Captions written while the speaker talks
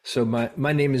So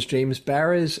my name is James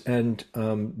Baraz, and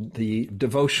the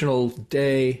devotional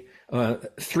day,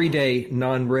 3-day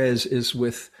non-res is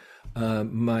with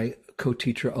my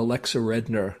co-teacher Alexa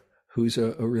Redner, who's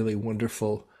a really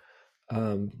wonderful,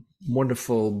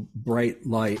 wonderful bright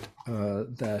light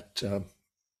that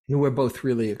we're both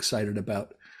really excited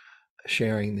about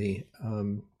sharing the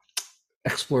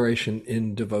exploration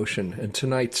in devotion. And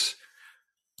tonight's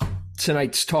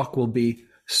talk will be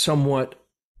somewhat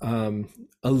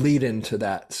a lead into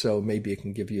that. So maybe it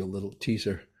can give you a little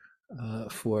teaser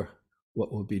for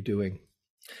what we'll be doing.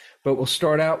 But we'll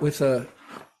start out with a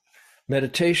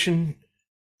meditation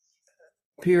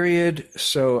period.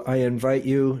 So I invite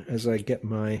you, as I get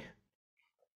my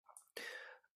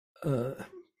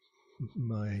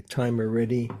my timer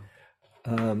ready,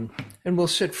 and we'll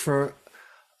sit for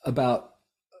about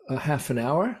a half an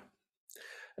hour,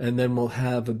 and then we'll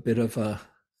have a bit of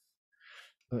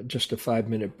just a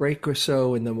 5-minute break or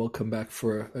so, and then we'll come back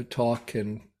for a talk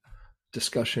and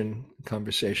discussion,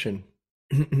 conversation,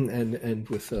 and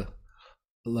with a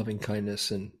loving kindness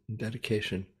and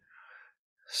dedication.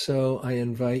 So I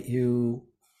invite you,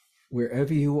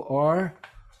 wherever you are,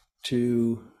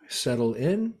 to settle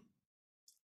in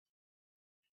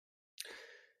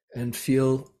and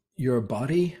feel your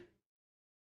body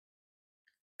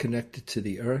connected to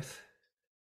the earth.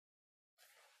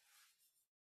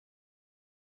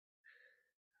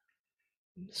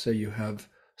 So you have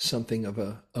something of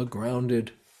a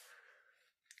grounded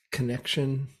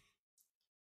connection.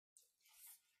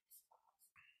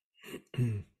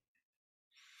 And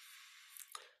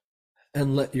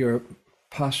let your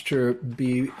posture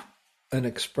be an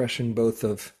expression both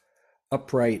of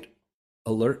upright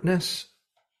alertness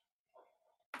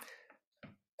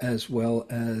as well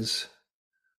as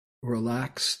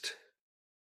relaxed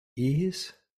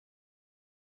ease.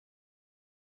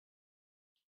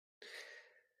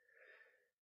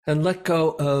 And let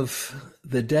go of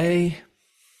the day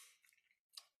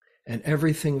and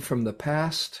everything from the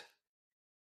past.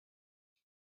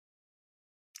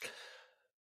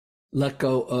 Let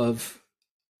go of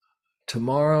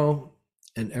tomorrow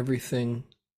and everything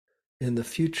in the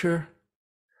future.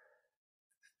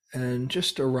 And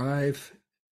just arrive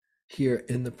here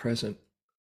in the present.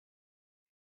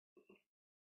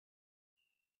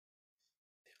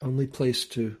 Only place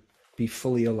to be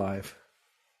fully alive.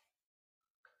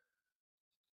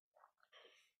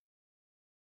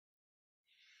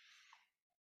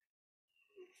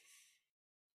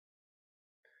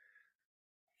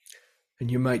 And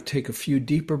you might take a few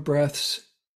deeper breaths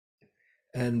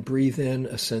and breathe in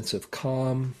a sense of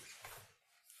calm.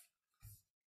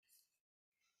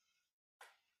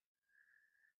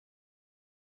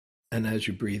 And as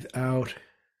you breathe out,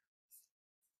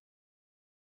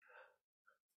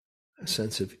 a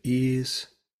sense of ease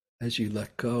as you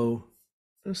let go.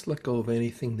 Just let go of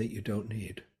anything that you don't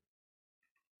need.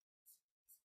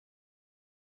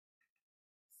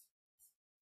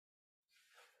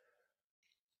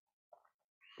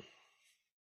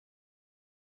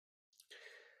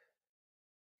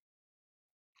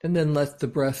 And then let the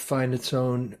breath find its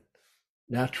own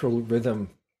natural rhythm.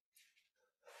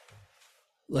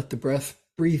 Let the breath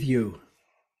breathe you.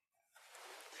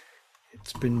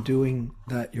 It's been doing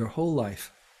that your whole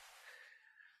life.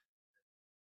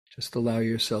 Just allow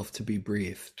yourself to be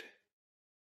breathed.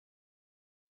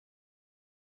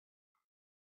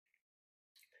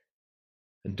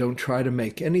 And don't try to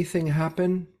make anything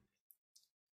happen.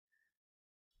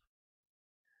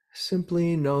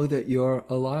 Simply know that you're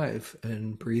alive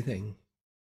and breathing.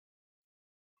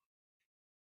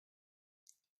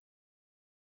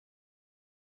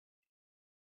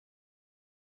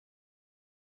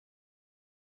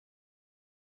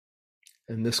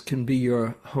 And this can be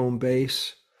your home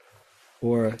base,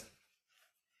 or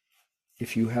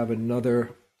if you have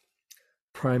another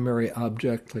primary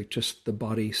object, like just the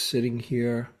body sitting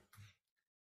here,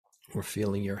 or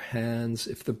feeling your hands.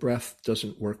 If the breath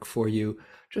doesn't work for you,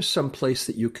 just some place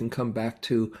that you can come back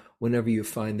to whenever you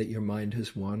find that your mind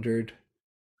has wandered.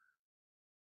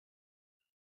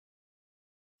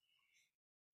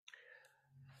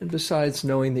 And besides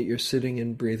knowing that you're sitting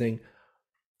and breathing,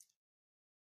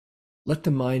 let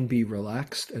the mind be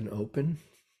relaxed and open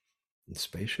and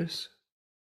spacious,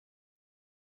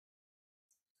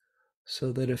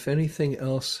 so that if anything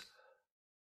else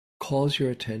calls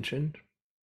your attention,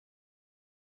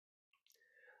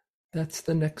 that's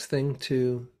the next thing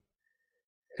to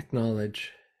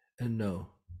acknowledge and know,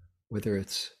 whether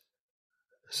it's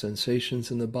sensations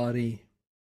in the body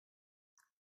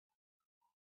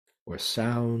or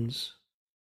sounds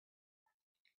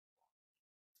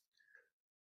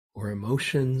or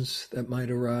emotions that might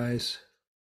arise.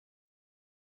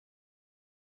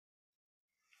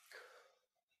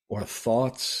 or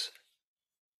thoughts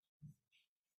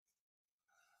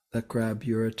that grab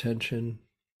your attention.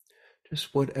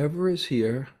 Just whatever is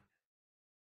here,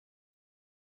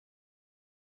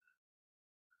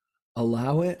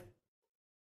 allow it,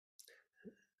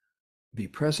 be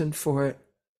present for it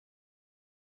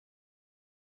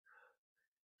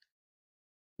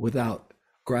without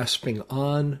grasping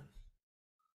on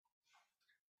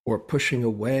or pushing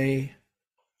away.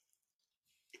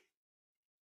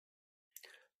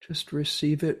 Just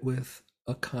receive it with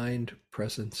a kind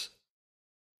presence.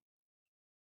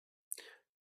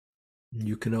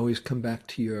 You can always come back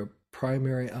to your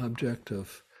primary object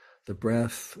of the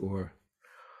breath or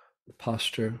the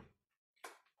posture.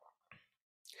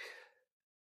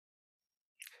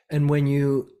 And when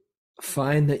you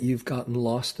find that you've gotten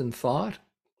lost in thought,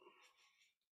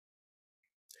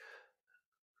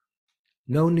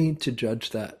 no need to judge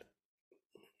that.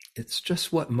 It's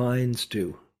just what minds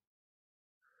do.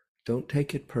 Don't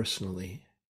take it personally.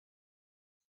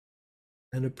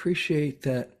 And appreciate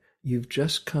that you've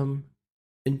just come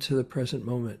into the present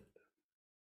moment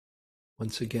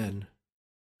once again.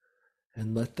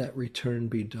 And let that return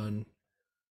be done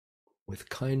with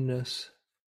kindness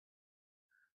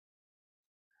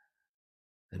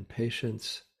and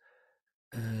patience,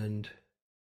 and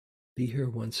be here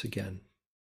once again,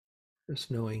 just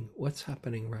knowing what's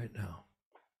happening right now.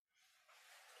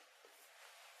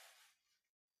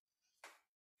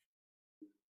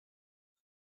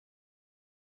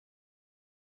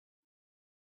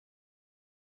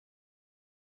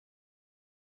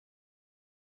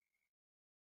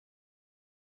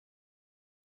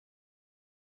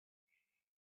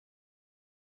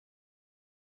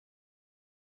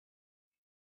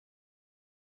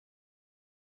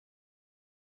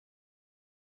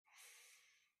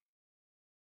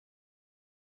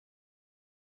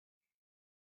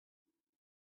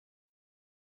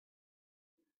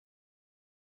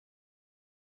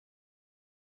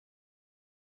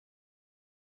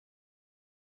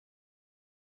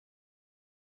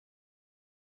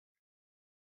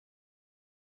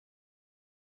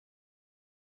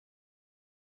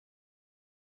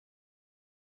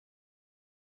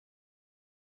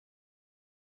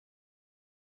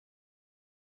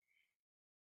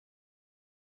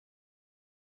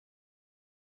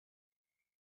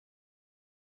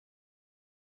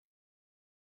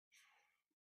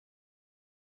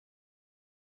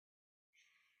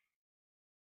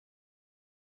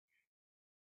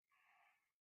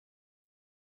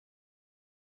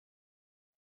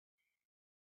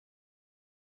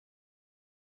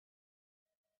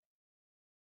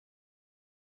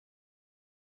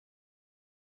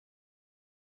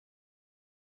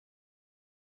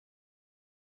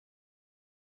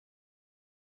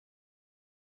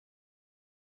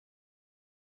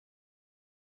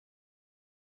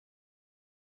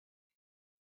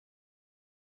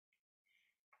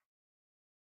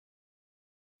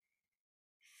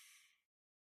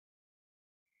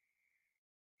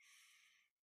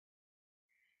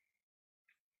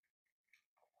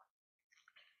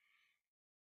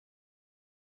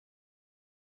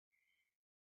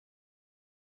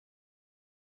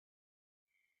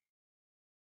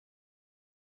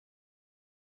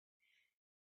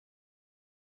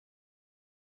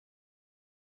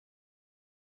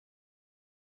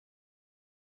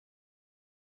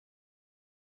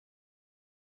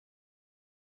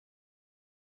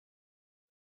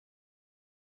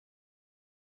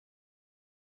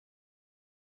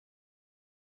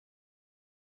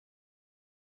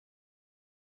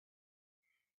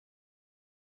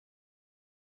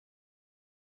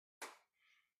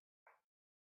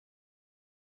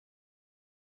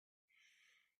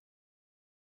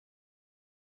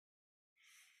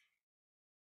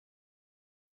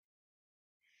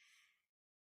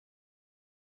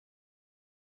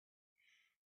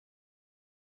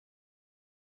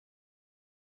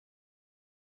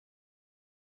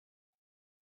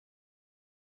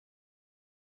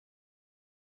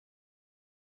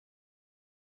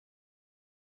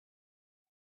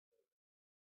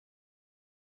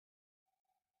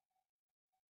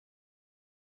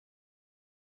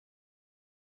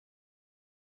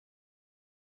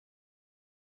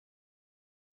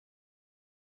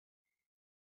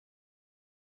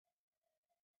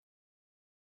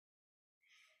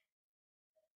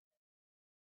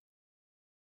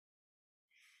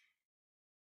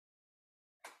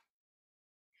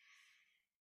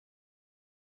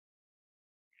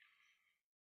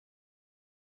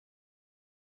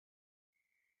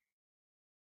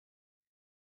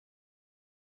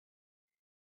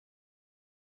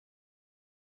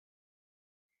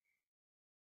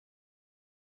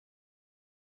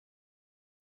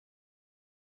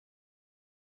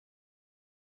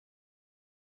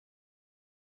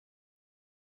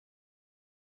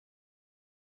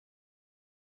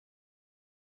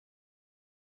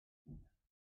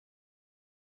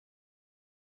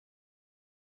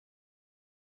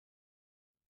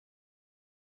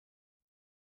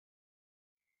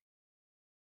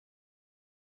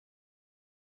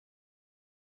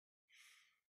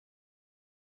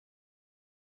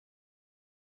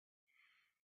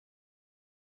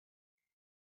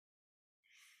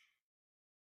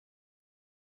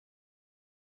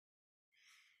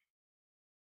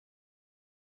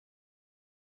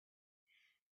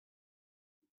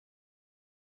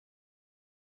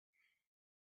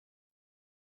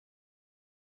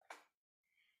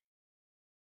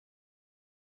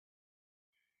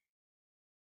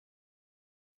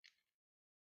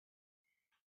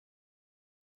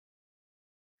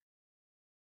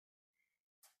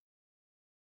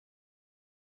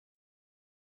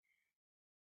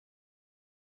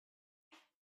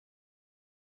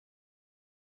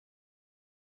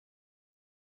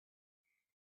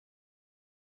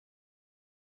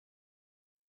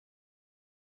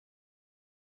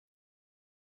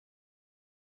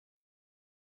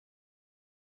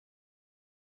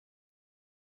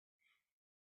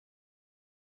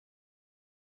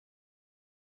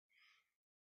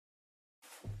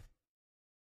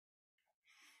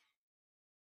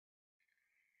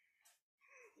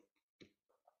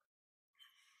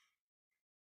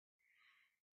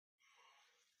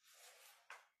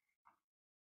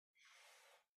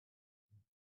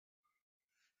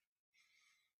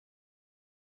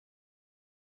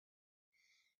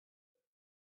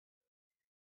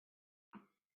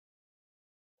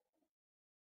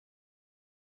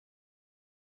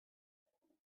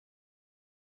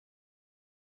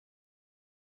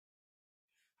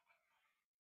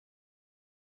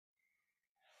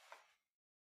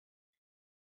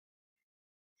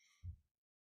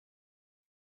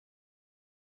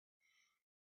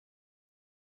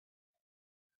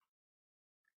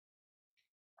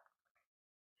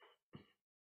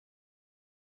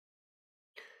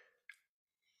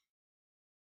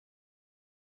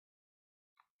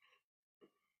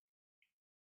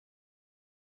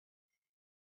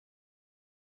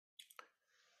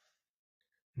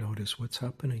 Notice what's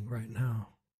happening right now.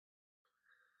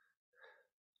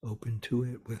 Open to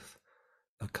it with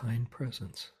a kind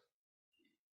presence.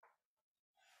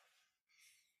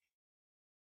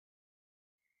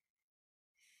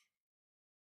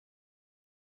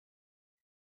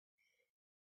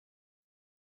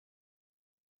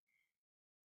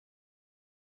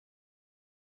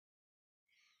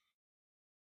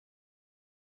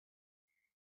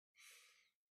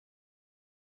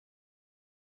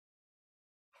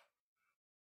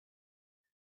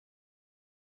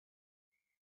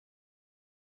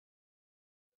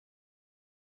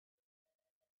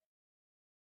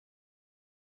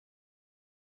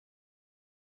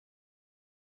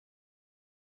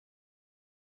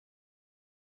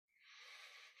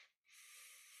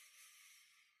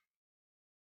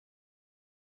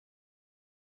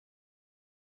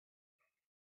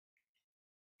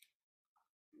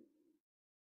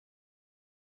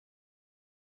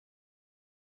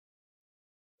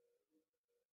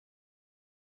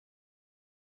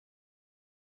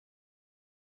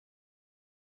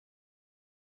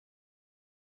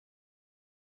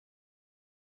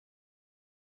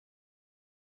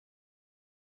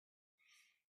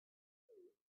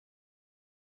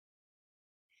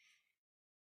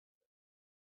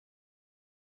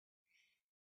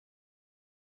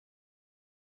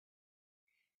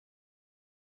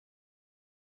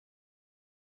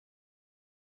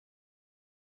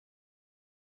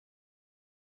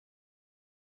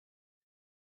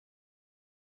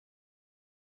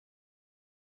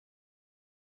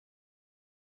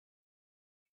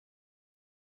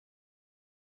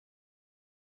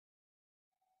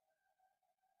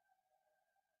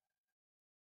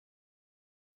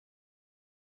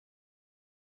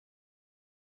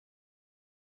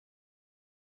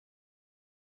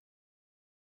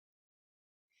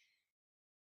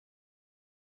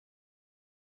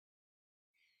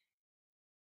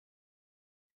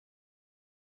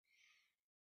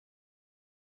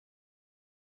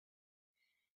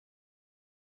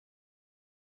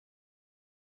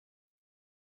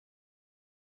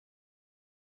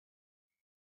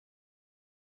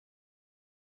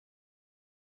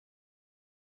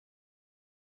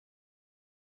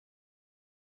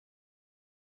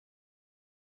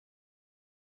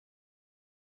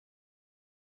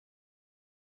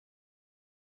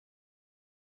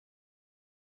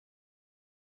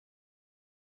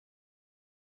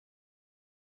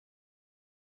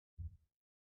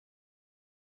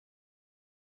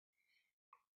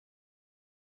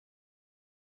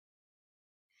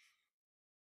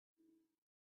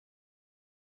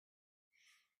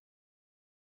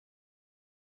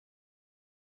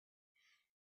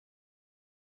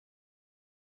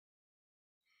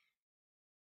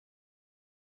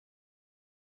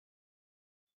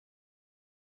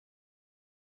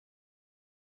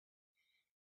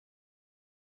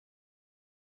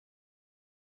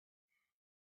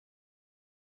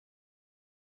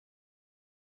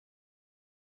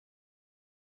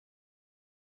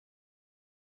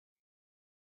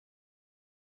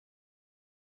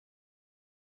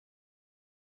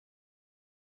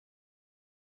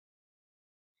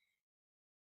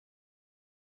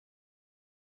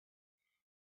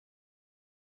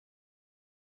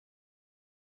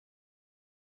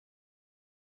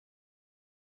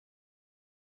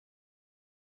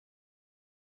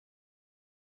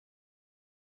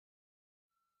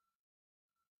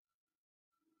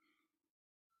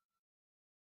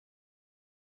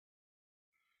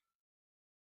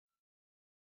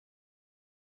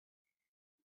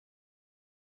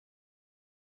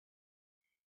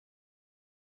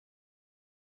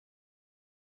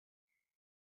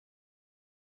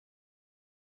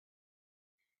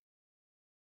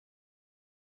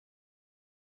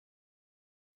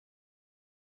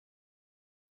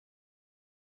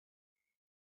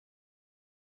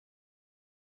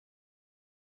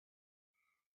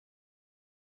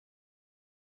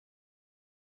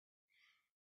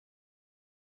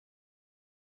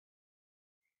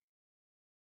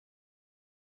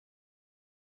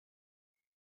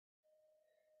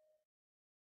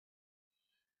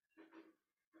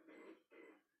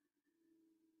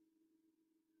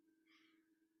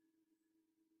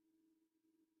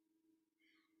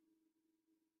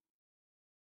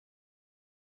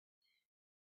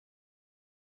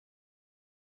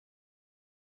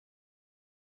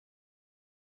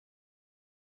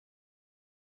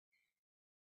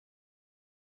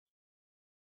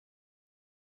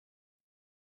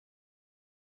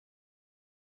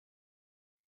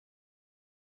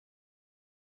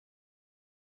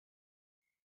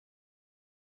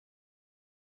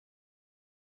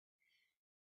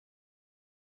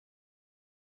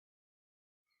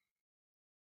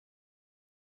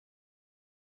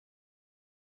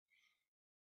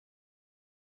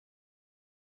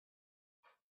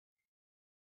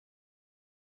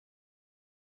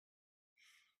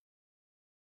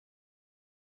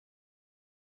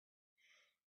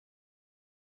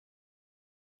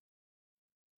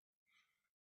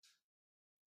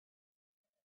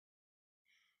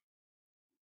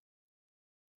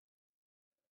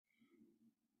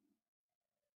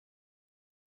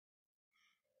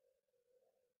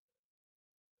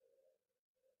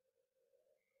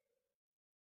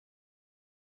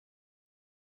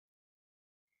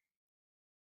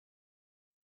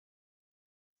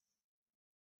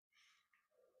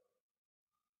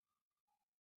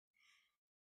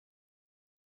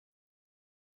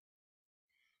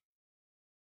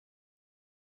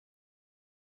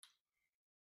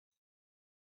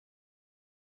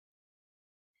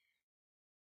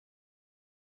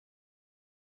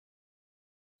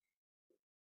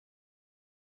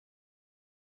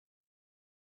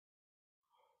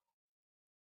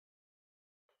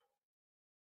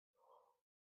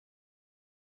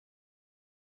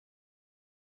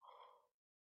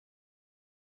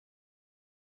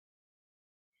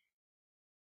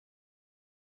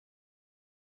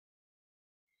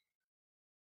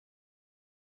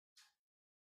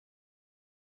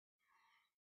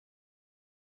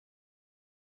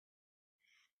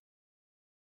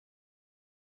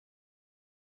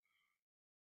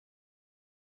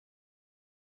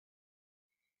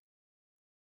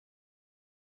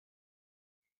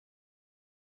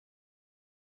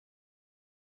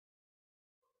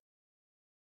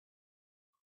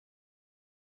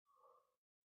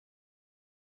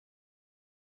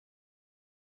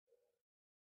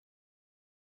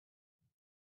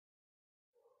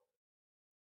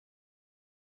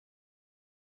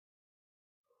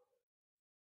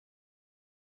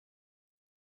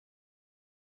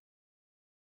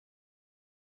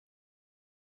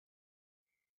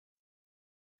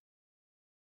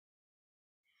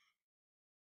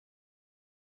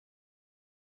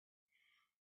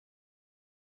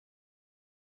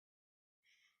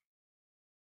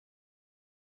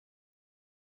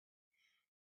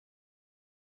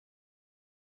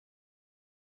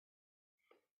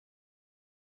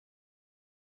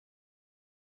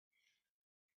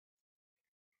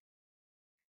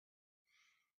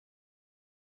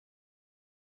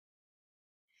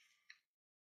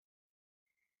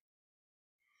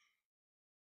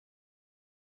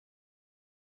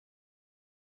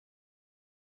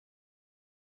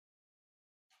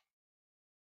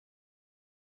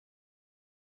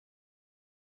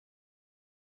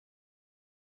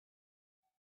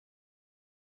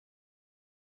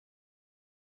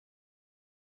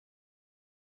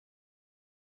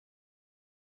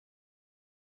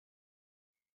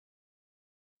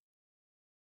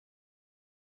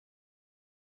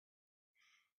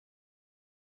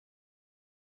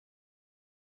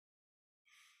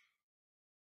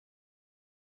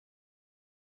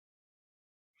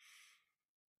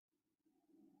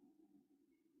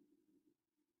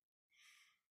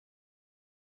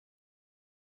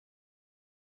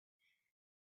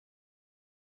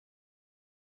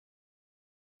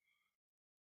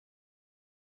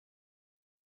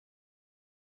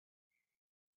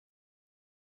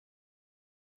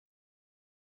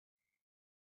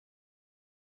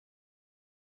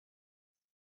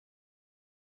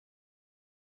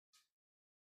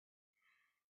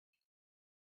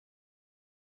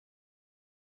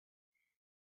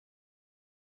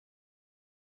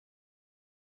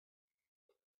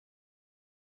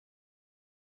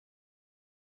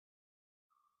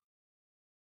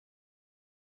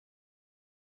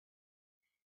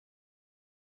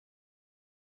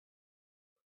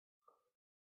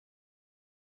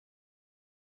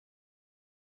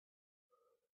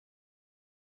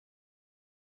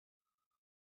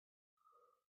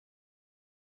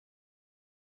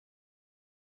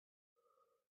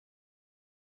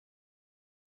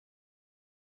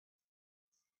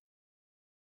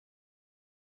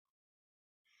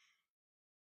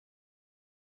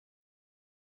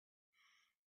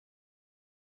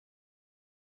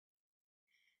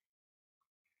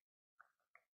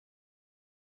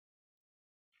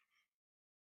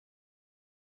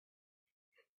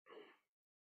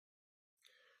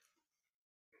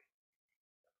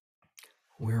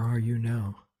 Where are you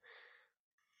now?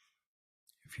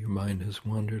 If your mind has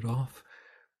wandered off,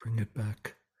 bring it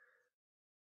back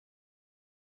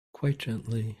quite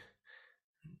gently,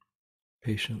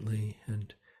 patiently,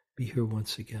 and be here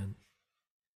once again.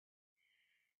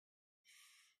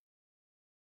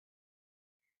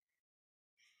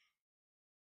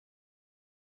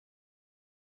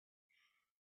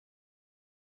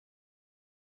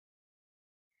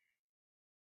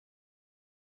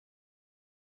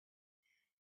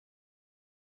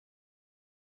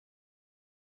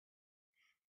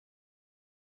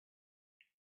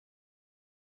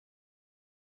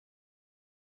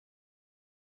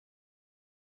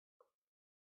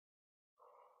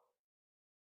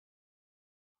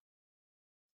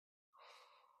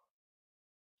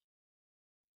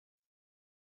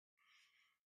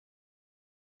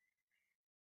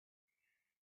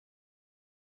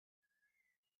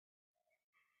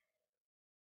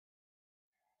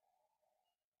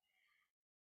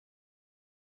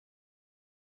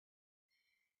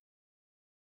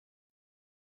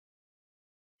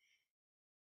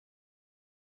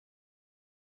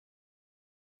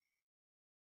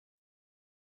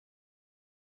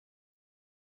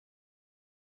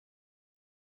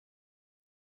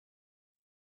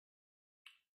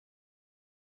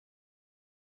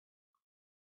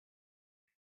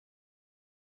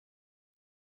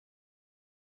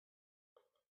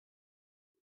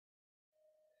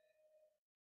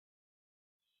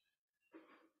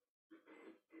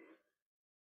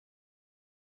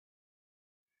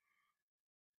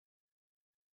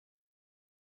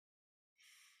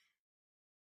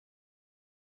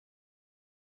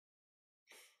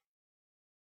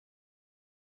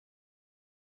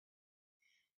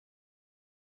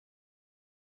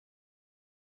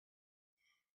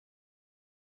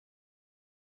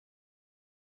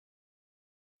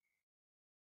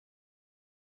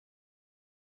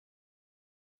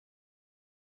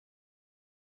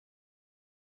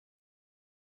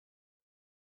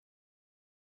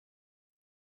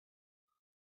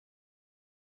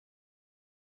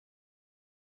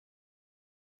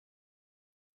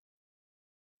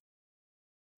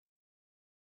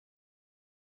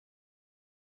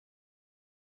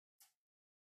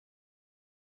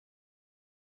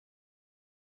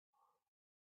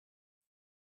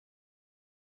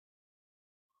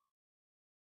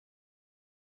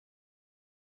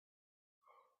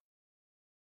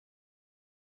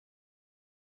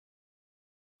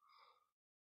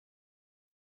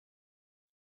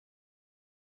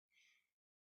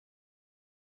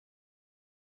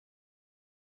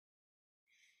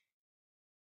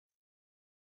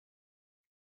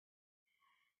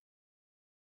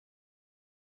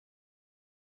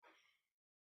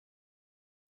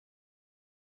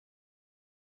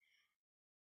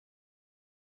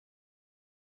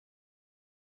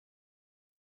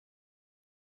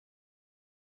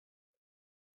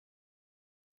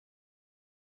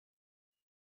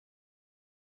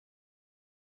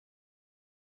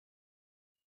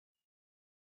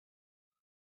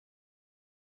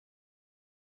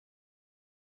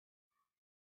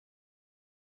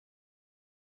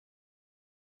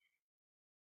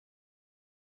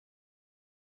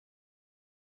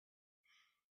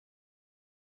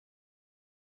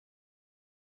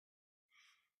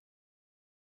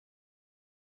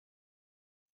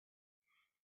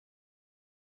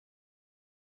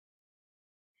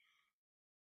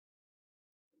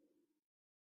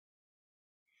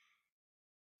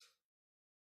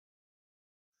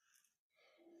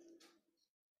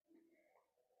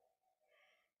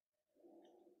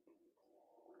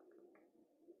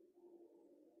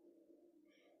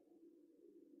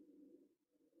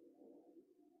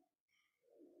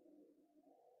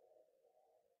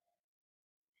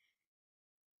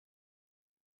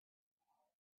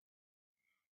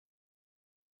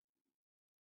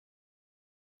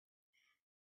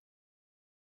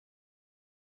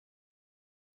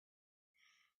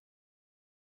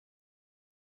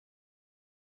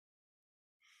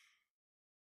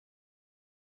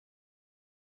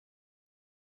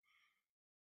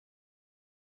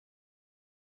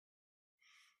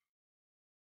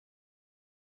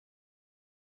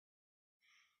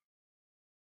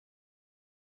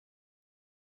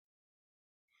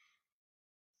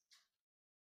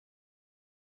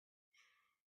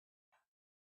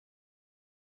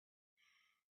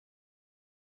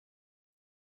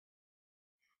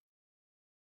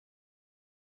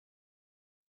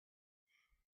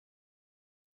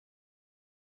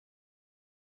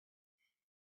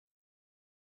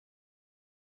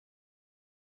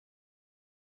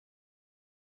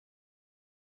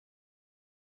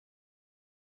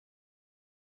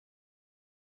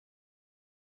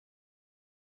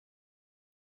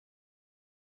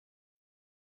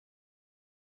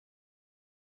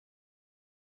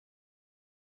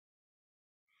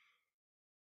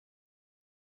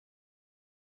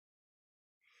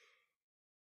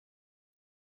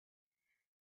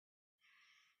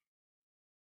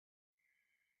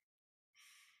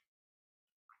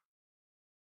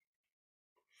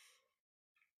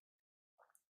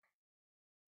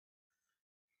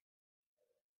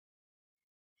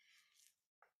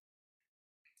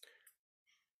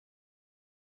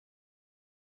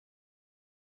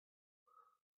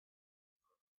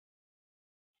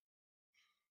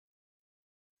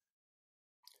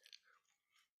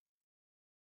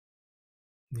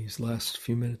 These last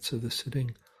few minutes of the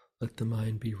sitting, let the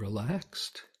mind be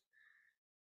relaxed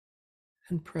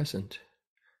and present,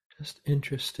 just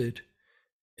interested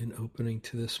in opening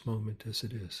to this moment as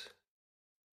it is.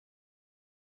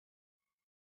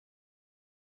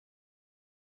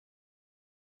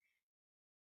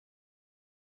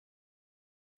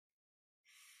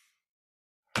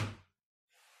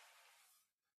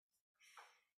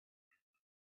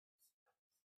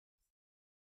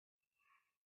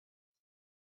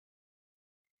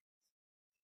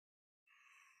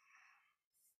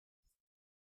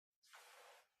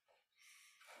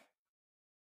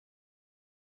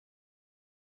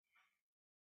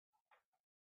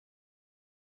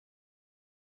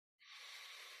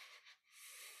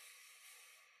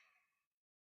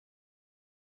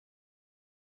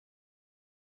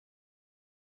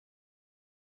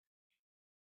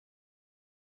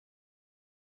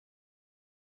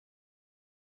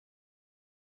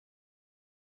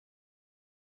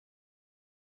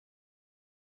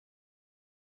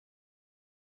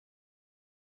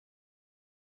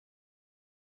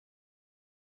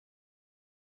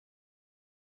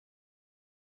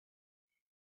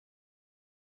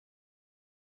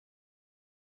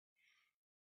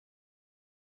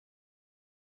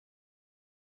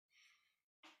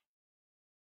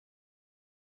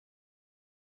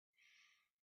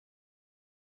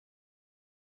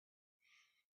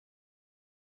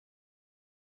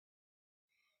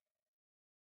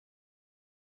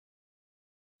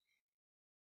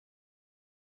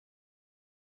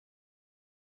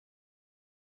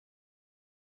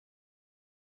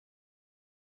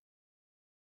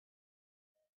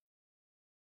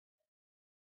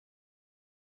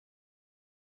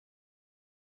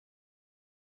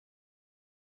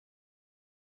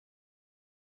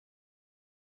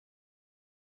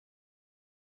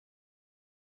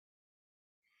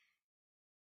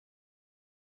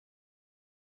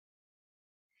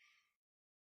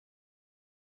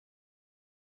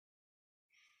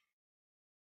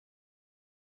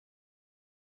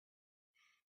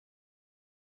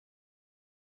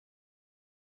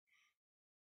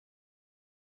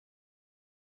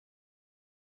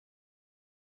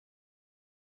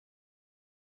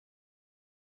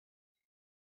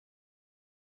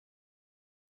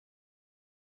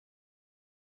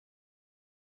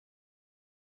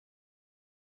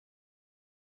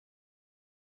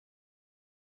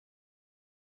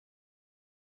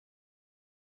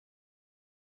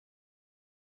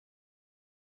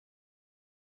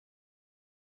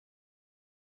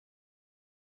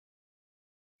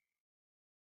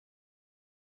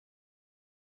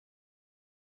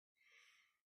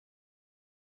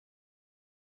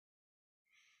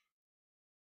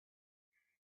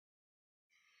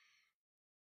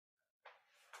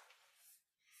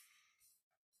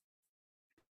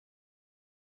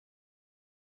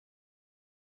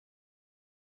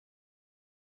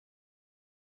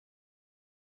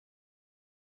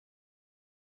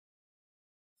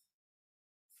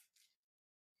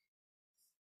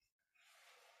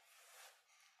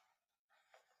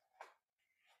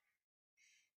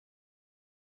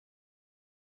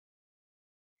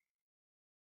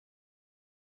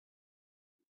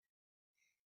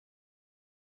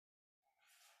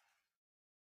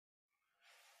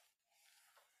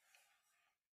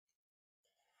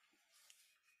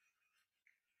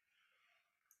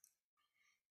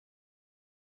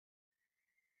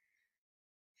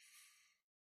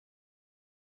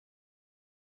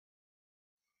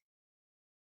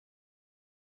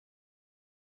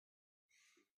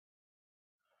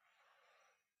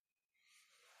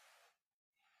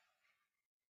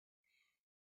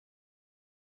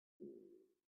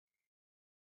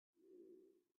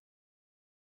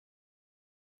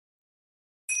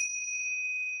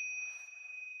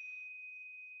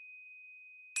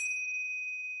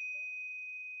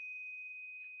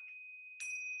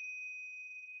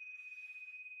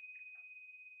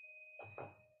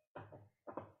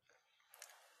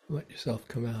 Let yourself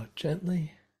come out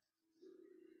gently.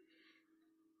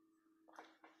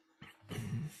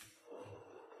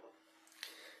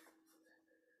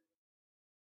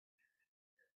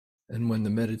 And when the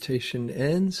meditation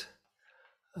ends,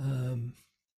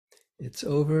 it's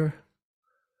over.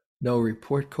 No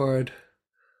report card,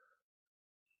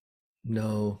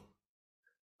 no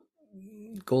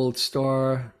gold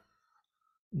star,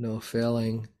 no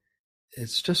failing.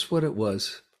 It's just what it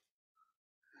was.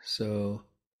 So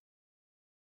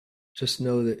just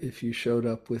know that if you showed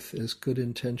up with as good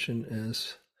intention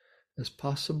as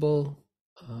possible,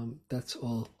 that's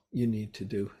all you need to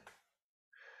do.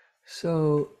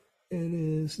 So it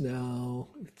is now,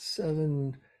 it's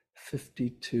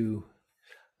 7:52.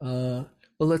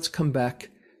 Well, let's come back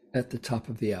at the top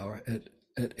of the hour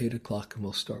at 8 o'clock, and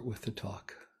we'll start with the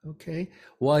talk. Okay?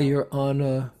 While you're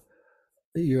on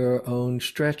your own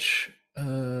stretch,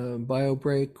 bio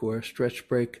break or stretch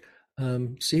break,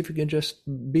 see if you can just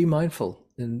be mindful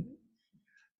in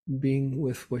being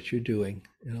with what you're doing.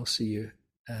 And I'll see you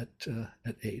at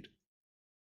 8.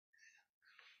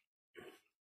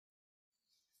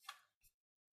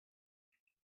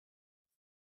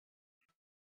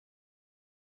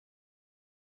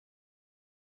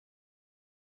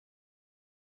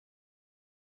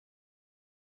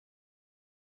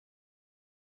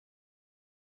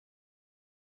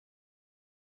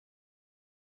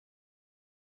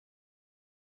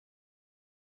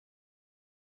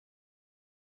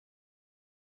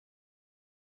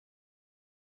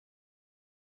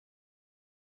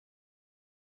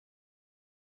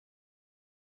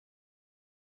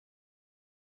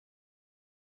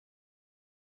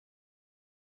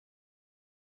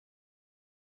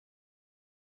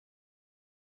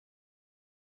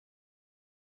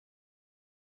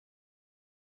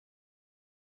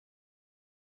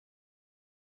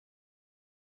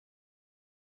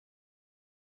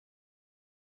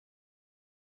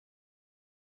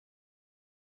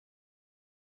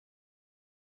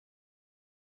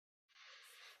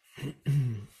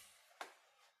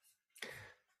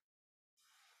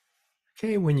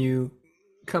 Okay, when you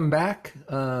come back,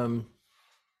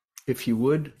 if you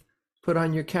would put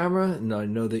on your camera, and I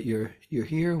know that you're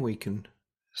here, we can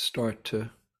start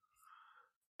to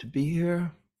be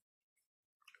here.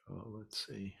 Oh, let's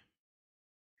see.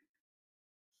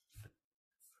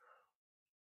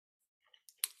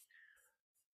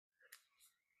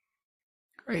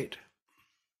 Great.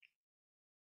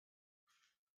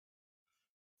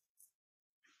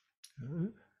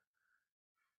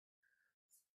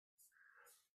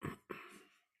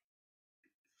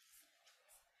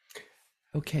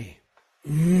 Okay.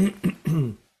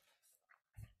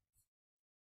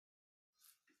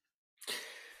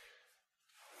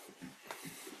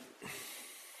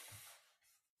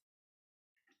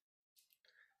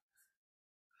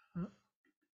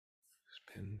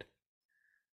 Spend.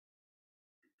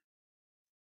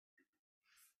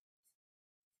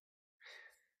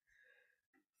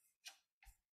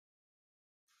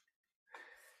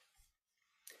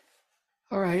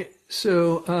 All right.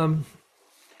 So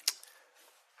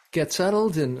get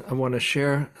settled, and I want to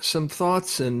share some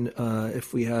thoughts, and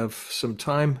if we have some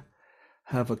time,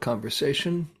 have a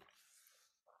conversation.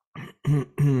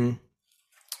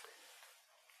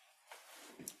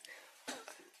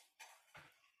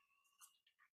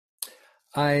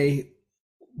 I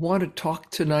want to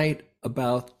talk tonight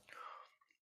about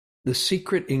the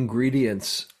secret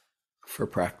ingredients for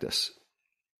practice.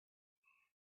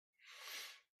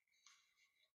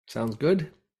 Sounds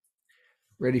good?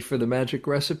 Ready for the magic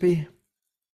recipe?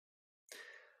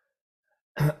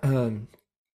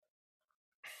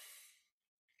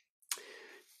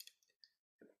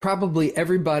 Probably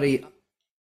everybody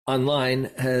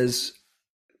online has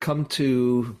come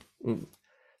to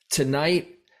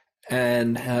tonight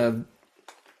and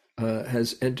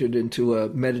has entered into a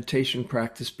meditation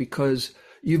practice because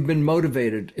you've been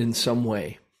motivated in some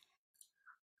way.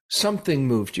 Something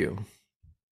moved you.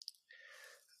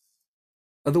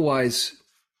 Otherwise,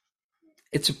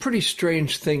 it's a pretty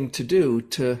strange thing to do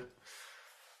to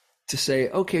say,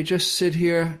 okay, just sit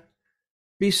here,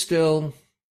 be still,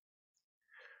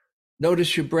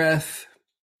 notice your breath,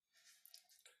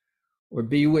 or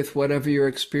be with whatever your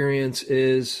experience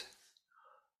is.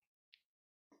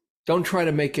 Don't try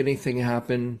to make anything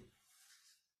happen.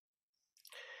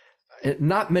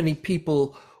 Not many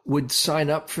people would sign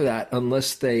up for that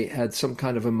unless they had some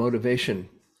kind of a motivation,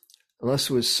 unless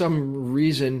there was some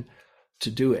reason to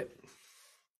do it.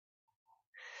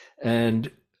 And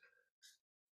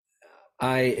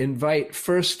I invite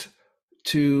first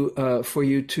for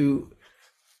you to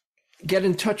get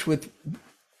in touch with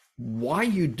why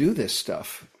you do this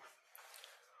stuff.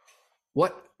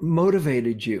 What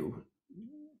motivated you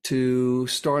to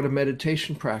start a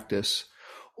meditation practice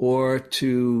or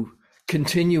to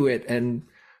continue it and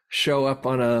show up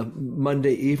on a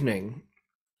Monday evening?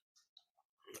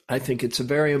 I think it's a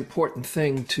very important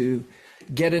thing to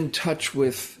get in touch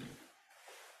with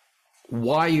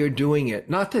why you're doing it.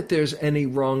 Not that there's any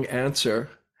wrong answer.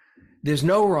 There's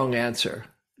no wrong answer.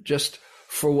 Just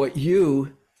for what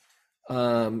you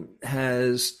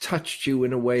has touched you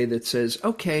in a way that says,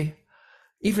 okay,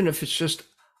 even if it's just,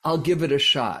 I'll give it a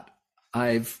shot.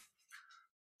 I've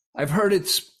heard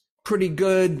it's pretty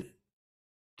good,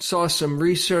 saw some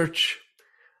research,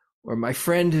 or my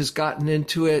friend has gotten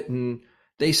into it and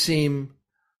they seem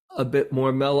a bit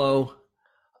more mellow.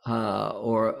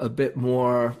 or a bit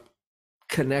more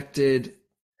connected,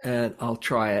 and I'll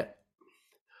try it.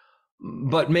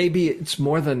 But maybe it's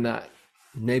more than that.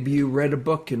 Maybe you read a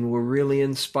book and were really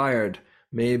inspired.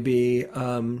 Maybe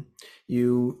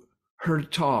you heard a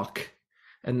talk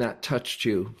and that touched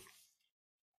you.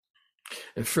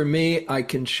 And for me, I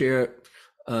can share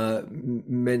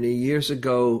many years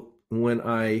ago when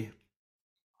I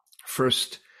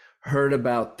first heard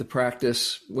about the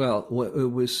practice. Well,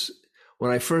 it was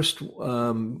when I first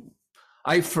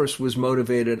was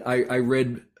motivated. I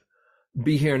read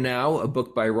Be Here Now, a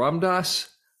book by Ram Dass,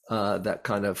 that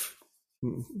kind of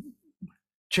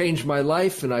changed my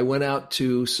life. And I went out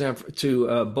to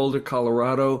Boulder,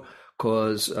 Colorado,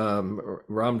 because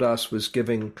Ram Dass was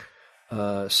giving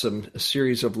a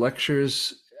series of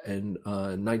lectures in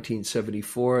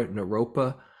 1974 at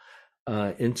Naropa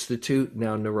Institute,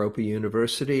 now Naropa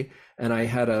University. And I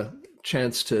had a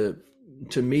chance to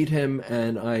meet him,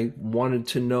 and I wanted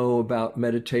to know about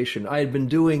meditation. I had been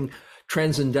doing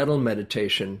transcendental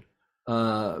meditation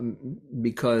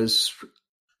because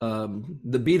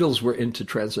the Beatles were into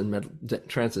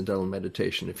transcendental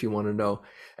meditation, if you want to know,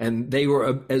 and they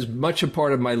were as much a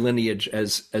part of my lineage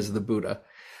as the Buddha.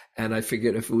 And I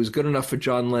figured if it was good enough for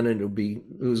John Lennon,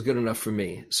 it was good enough for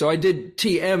me. So I did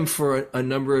TM for a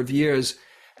number of years,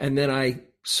 and then I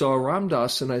saw Ram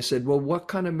Dass, and I said, well, what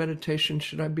kind of meditation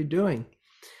should I be doing?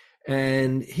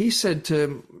 And he said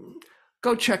to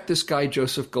go check this guy,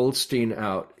 Joseph Goldstein,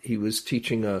 out. He was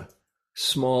teaching a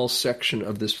small section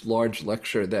of this large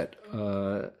lecture that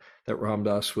Ram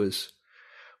Dass was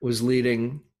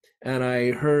leading. And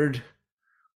I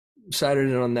sat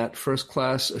in on that first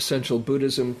class, Essential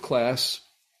Buddhism class.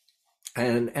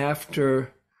 And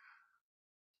after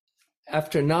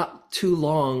not too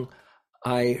long,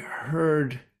 I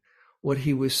heard what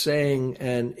he was saying,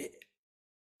 and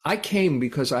I came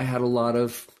because I had a lot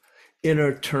of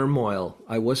inner turmoil.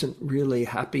 I wasn't really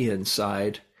happy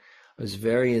inside. I was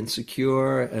very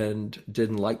insecure and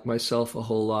didn't like myself a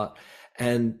whole lot.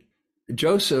 And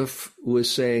Joseph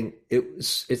was saying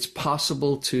it's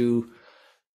possible to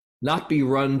not be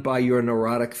run by your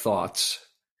neurotic thoughts.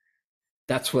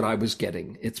 That's what I was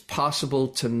getting. It's possible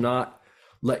to not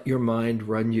let your mind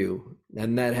run you.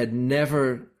 And that had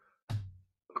never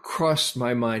crossed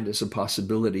my mind as a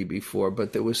possibility before,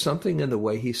 but there was something in the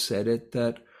way he said it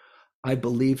that I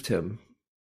believed him.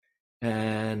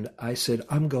 And I said,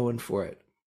 I'm going for it.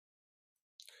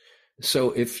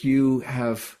 So if you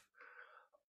have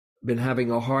been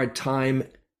having a hard time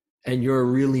and you're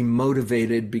really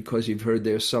motivated because you've heard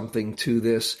there's something to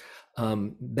this,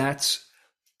 that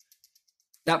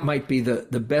might be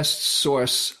the best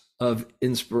source of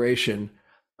inspiration,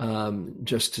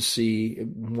 just to see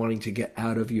wanting to get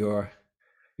out of your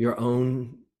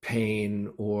own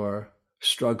pain or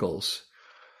struggles.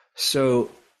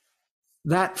 So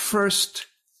that first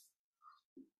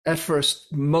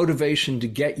motivation to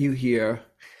get you here,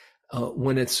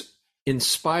 when it's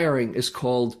inspiring, is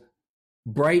called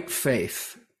bright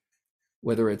faith,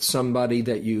 whether it's somebody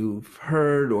that you've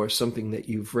heard or something that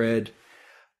you've read.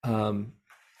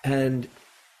 And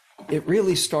it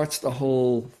really starts the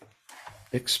whole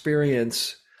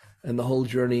experience and the whole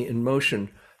journey in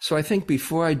motion. So I think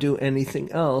before I do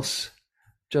anything else,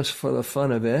 just for the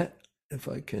fun of it, if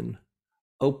I can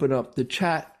open up the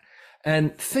chat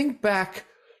and think back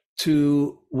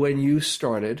to when you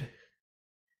started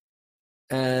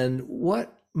and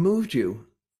what moved you.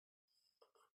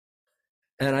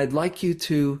 And I'd like you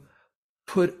to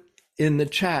put in the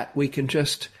chat, we can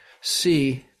just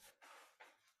see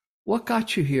what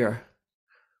got you here.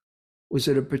 Was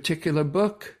it a particular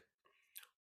book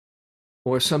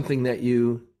or something that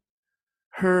you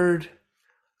heard?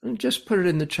 And just put it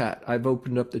in the chat. I've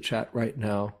opened up the chat right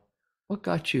now. What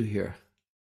got you here?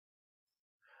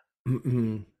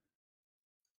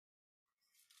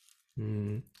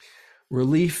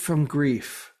 Relief from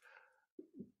grief.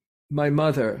 My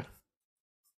mother.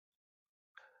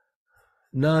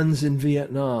 Nuns in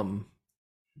Vietnam.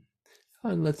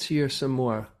 And let's hear some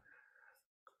more.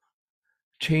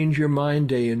 Change Your Mind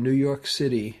Day in New York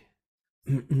City.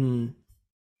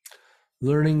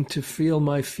 Learning to Feel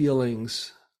My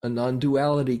Feelings, a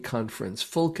non-duality conference.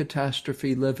 Full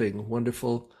Catastrophe Living,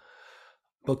 wonderful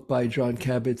book by Jon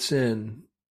Kabat-Zinn.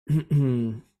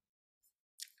 I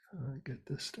get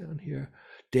this down here.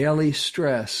 Daily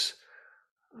Stress,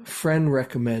 friend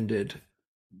recommended.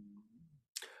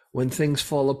 When Things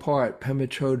Fall Apart, Pema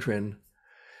Chodron.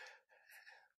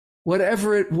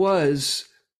 Whatever it was,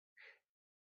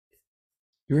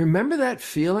 you remember that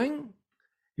feeling?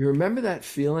 You remember that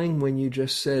feeling when you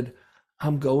just said,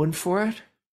 I'm going for it?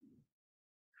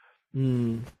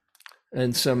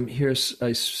 And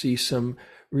I see some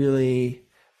really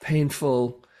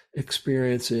painful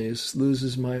experiences,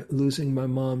 losing my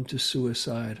mom to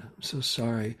suicide. I'm so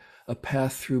sorry. A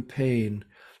path through pain,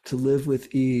 to live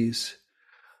with ease.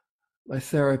 My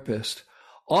therapist.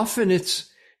 Often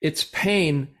it's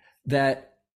pain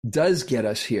that does get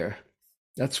us here.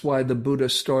 That's why the Buddha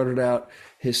started out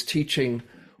his teaching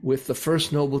with the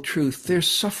first noble truth. There's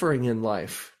suffering in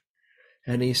life.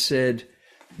 And he said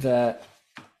that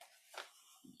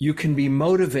you can be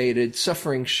motivated.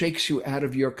 Suffering shakes you out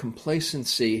of your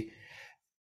complacency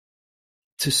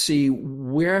to see,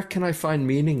 where can I find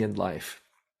meaning in life?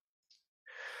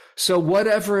 So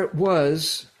whatever it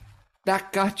was,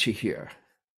 that got you here.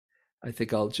 I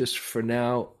think I'll just, for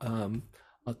now,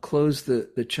 I'll close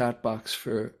the chat box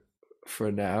for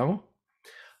now.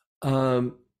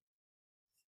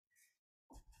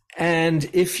 And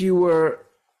if you're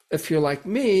like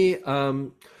me,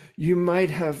 you might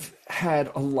have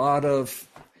had a lot of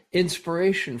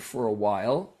inspiration for a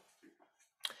while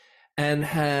and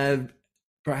had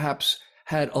perhaps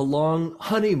had a long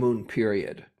honeymoon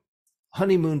period.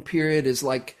 Honeymoon period is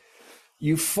like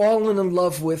you've fallen in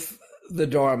love with the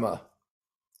Dharma.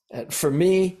 And for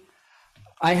me,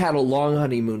 I had a long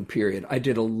honeymoon period. I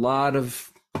did a lot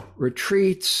of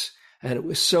retreats, and it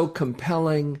was so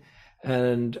compelling.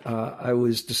 And I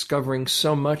was discovering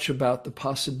so much about the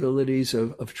possibilities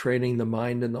of training the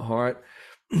mind and the heart.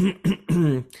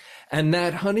 And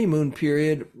that honeymoon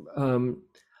period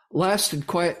lasted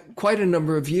quite a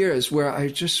number of years, where I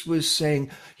just was saying,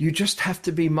 you just have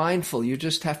to be mindful. You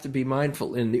just have to be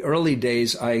mindful. In the early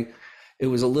days, it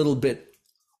was a little bit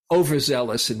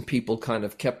overzealous, and people kind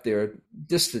of kept their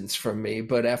distance from me.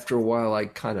 But after a while, I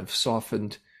kind of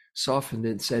softened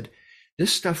and said,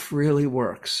 this stuff really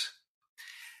works.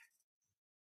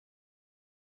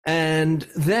 And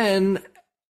then,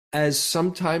 as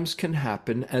sometimes can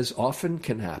happen, as often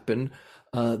can happen,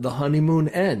 the honeymoon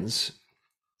ends.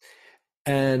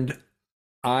 And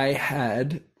I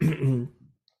had,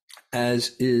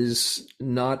 as is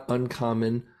not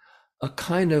uncommon, a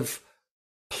kind of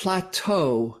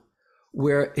plateau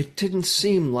where it didn't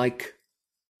seem like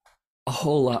a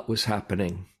whole lot was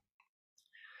happening.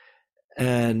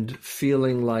 And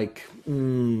feeling like,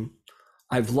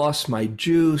 I've lost my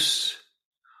juice,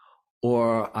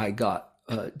 or I got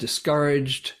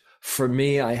discouraged. For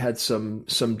me, I had some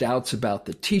doubts about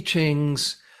the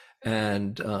teachings,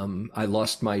 and I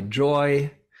lost my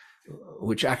joy,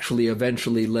 which actually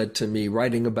eventually led to me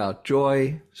writing about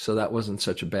joy. So that wasn't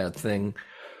such a bad thing.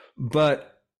 But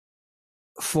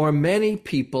for many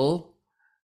people,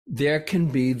 there can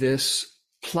be this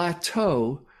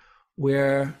plateau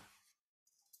where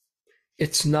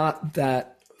it's not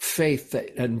that faith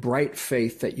and bright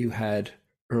faith that you had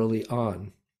early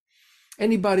on.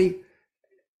 Anybody,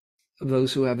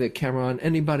 those who have their camera on,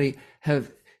 anybody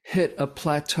have hit a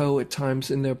plateau at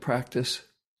times in their practice?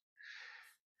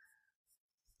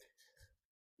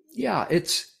 Yeah,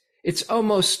 it's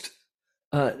almost,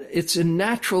 it's a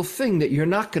natural thing that you're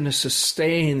not going to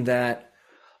sustain that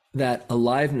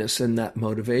aliveness and that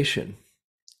motivation.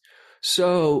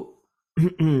 So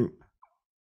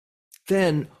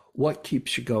then what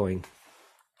keeps you going?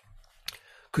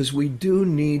 Because we do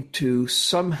need to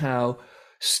somehow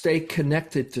stay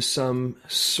connected to some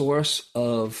source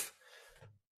of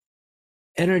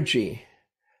energy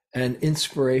and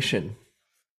inspiration.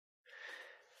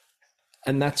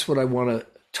 And that's what I want to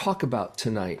talk about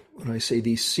tonight when I say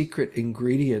these secret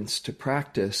ingredients to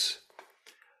practice,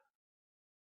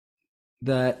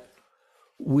 that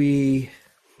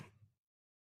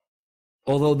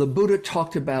although the Buddha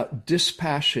talked about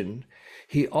dispassion,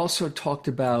 he also talked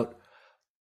about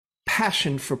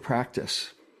passion for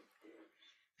practice.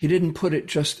 He didn't put it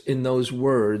just in those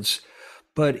words,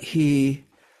 but he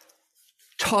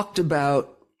talked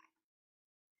about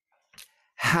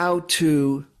how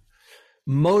to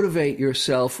motivate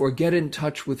yourself or get in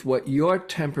touch with what your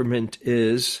temperament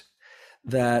is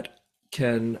that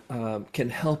can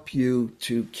help you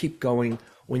to keep going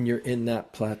when you're in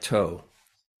that plateau.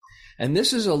 And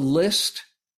this is a list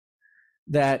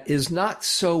that is not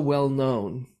so well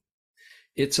known.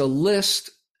 It's a list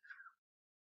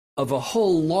of a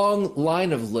whole long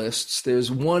line of lists. There's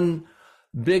one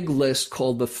big list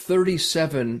called the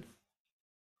 37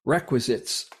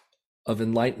 requisites of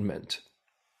enlightenment.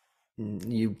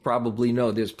 You probably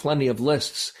know there's plenty of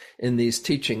lists in these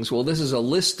teachings. Well, this is a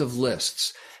list of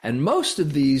lists. And most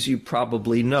of these you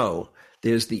probably know.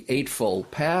 There's the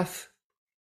Eightfold Path.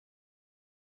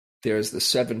 There's the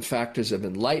 7 Factors of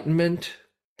Enlightenment.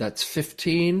 That's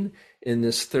 15 in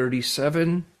this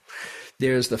 37.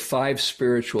 There's the 5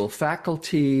 spiritual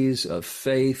faculties of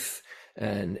faith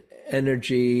and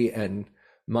energy and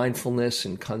mindfulness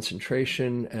and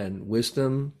concentration and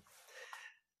wisdom.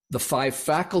 The 5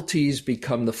 faculties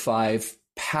become the 5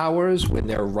 powers when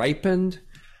they're ripened.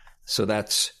 So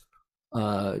that's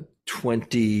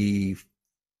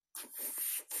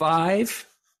 25,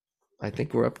 I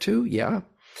think we're up to, yeah.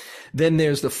 Then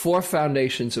there's the 4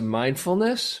 foundations of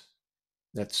mindfulness.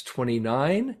 That's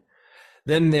 29.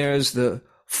 Then there's the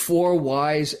 4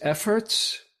 wise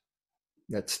efforts.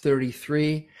 That's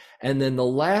 33. And then the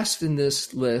last in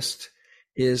this list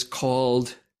is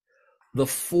called the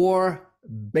 4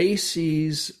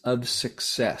 bases of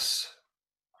success.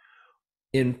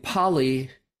 In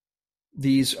Pali,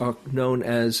 these are known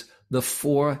as the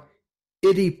 4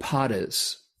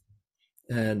 iddhipadas.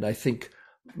 And I think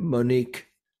Monique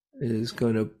is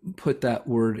going to put that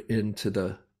word into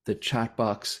the chat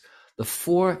box. The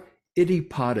 4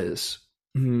 iddhipadas.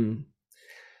 And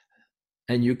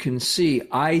you can see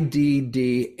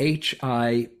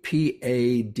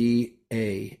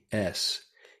iddhipadas,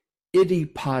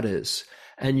 iddhipadas.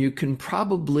 And you can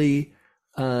probably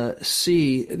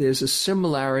see there's a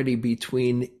similarity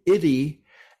between iddhi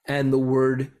and the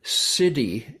word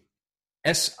siddhi,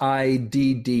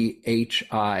 siddhi.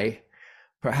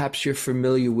 Perhaps you're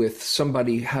familiar with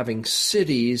somebody having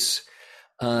siddhis.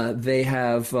 They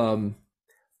have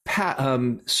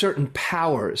certain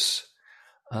powers.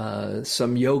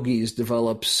 Some yogis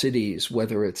develop siddhis,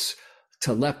 whether it's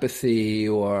telepathy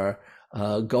or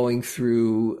going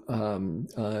through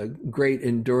great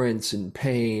endurance in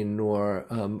pain or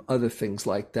other things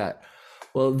like that.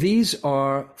 Well, these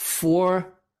are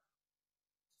 4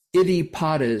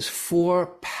 iddhipadas, 4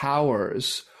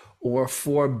 powers or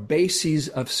 4 bases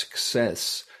of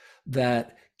success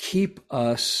that keep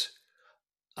us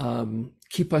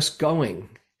going,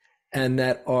 and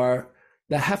that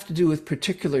have to do with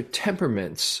particular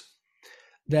temperaments,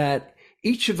 that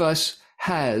each of us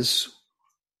has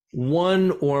one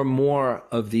or more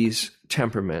of these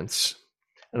temperaments.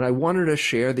 And I wanted to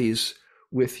share these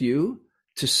with you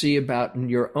to see about in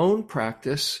your own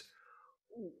practice,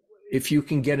 if you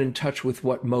can get in touch with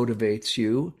what motivates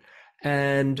you,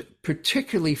 and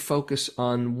particularly focus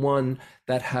on one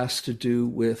that has to do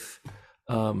with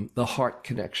the heart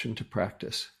connection to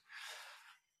practice.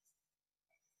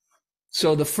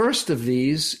 So the first of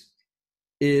these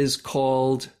is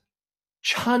called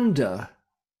Chanda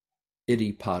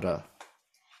Iddhipada.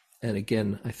 And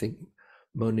again, I think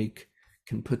Monique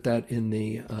can put that in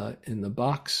the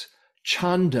box.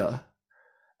 Chanda.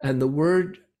 And the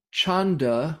word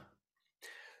Chanda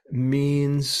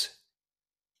means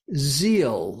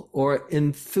zeal or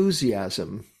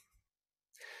enthusiasm.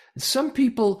 Some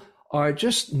people are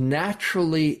just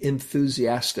naturally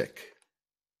enthusiastic.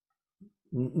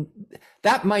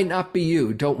 That might not be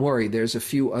you. Don't worry. There's a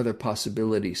few other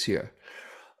possibilities here.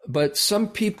 But some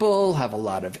people have a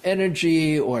lot of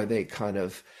energy, or they kind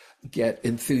of get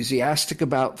enthusiastic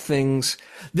about things.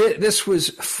 This was,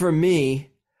 for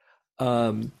me,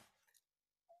 one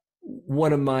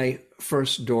of my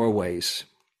first doorways.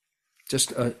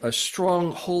 Just a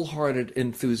strong, wholehearted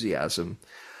enthusiasm.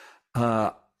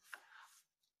 I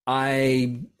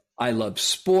love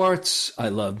sports. I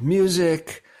love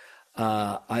music.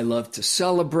 I love to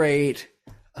celebrate.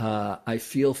 I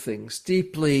feel things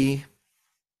deeply.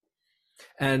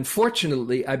 And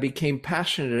fortunately, I became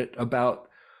passionate about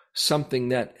something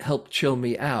that helped chill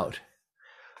me out.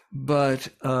 But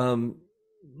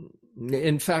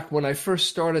in fact, when I first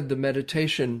started the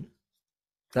meditation,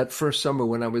 that first summer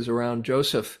when I was around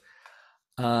Joseph,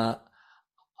 I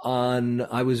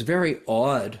was very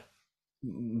awed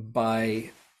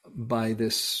by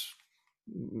this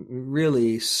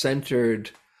really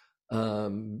centered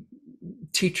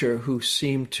teacher who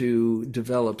seemed to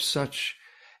develop such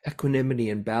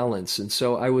equanimity and balance. And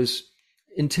so I was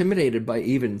intimidated by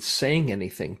even saying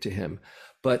anything to him.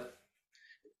 But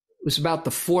it was about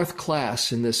the 4th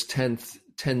class in this 10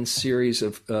 series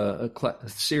of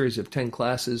series of 10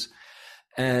 classes.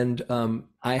 And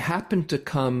I happened to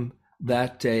come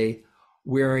that day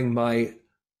wearing my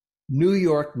New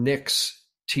York Knicks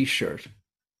t-shirt.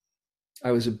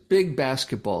 I was a big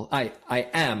basketball. I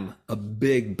am a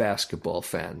big basketball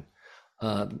fan.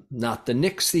 Not the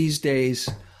Knicks these days.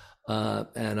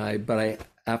 But I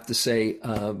have to say,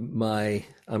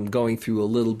 I'm going through a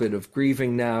little bit of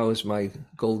grieving now as my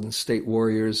Golden State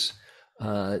Warriors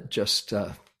just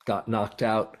got knocked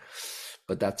out.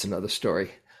 But that's another story.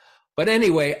 But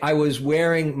anyway, I was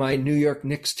wearing my New York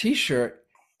Knicks t-shirt,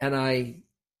 and I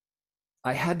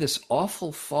had this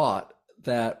awful thought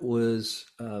that was,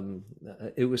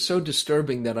 it was so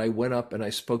disturbing that I went up and I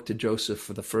spoke to Joseph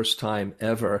for the first time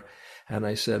ever. And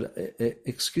I said,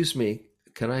 excuse me,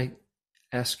 can I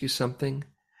ask you something?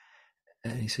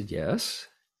 And he said, yes.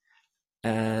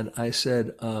 And I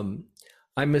said, I'm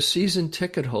a season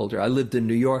ticket holder. I lived in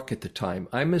New York at the time.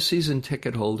 I'm a season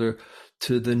ticket holder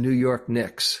to the New York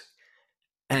Knicks.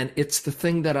 And it's the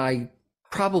thing that I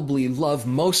probably love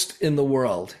most in the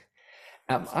world.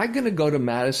 Am I going to go to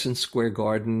Madison Square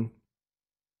Garden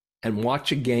and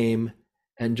watch a game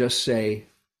and just say,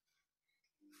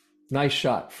 nice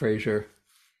shot, Frazier.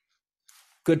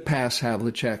 Good pass,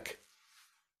 Havlicek.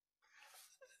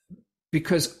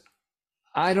 Because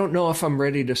I don't know if I'm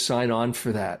ready to sign on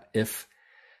for that, if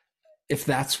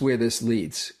that's where this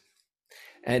leads.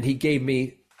 And he gave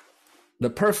me the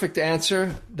perfect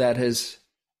answer that has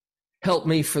helped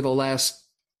me for the last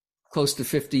close to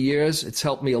 50 years. It's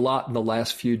helped me a lot in the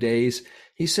last few days.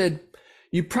 He said,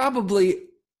 you'll probably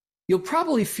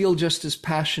feel just as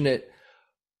passionate,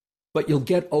 but you'll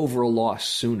get over a loss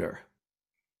sooner.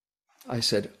 I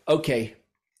said, okay,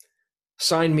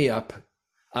 sign me up.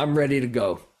 I'm ready to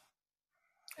go.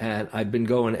 And I've been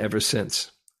going ever since.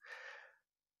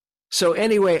 So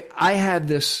anyway, I had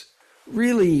this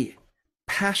really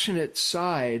passionate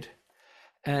side,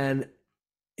 and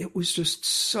it was just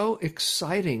so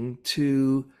exciting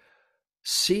to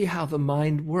see how the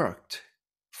mind worked.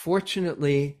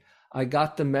 Fortunately, I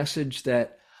got the message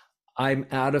that I'm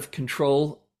out of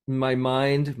control in my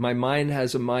mind. My mind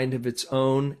has a mind of its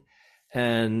own,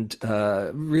 and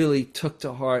really took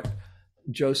to heart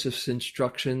Joseph's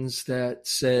instructions that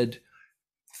said,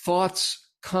 thoughts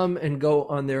come and go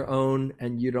on their own,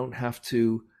 and you don't have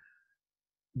to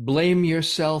blame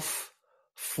yourself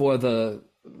for the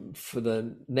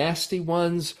nasty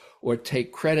ones or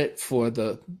take credit for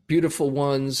the beautiful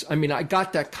ones. I mean, I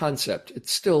got that concept. It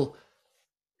still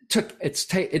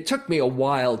it took me a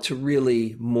while to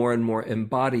really more and more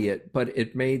embody it, but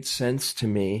it made sense to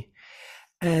me.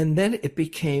 And then it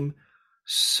became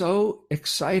so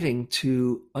exciting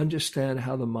to understand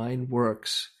how the mind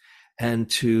works and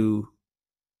to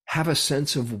have a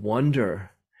sense of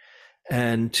wonder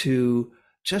and to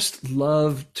just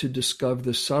love to discover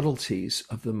the subtleties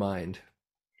of the mind.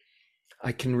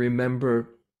 I can remember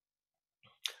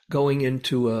going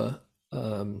into a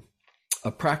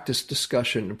practice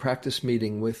discussion, a practice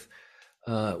meeting with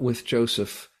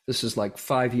Joseph. This is like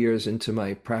 5 years into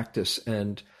my practice,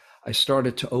 and I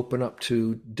started to open up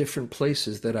to different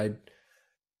places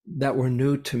that were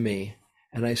new to me.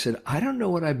 And I said, I don't know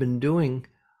what I've been doing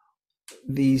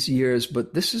these years,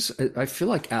 but I feel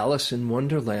like Alice in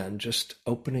Wonderland, just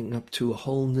opening up to a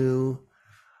whole new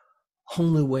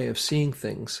way of seeing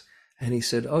things. And he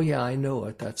said, oh yeah, I know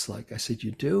what that's like. I said,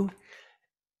 you do?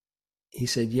 He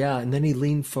said, yeah. And then he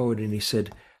leaned forward and he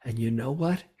said, and you know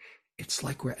what? It's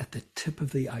like we're at the tip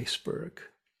of the iceberg.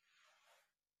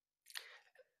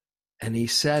 And he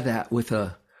said that with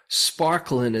a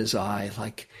sparkle in his eye,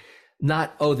 like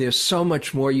not, oh, there's so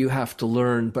much more you have to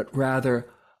learn, but rather,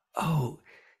 oh,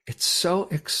 it's so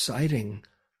exciting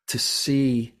to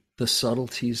see the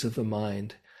subtleties of the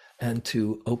mind and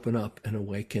to open up and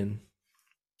awaken.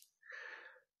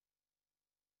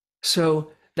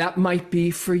 So that might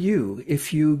be for you.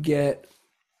 If you get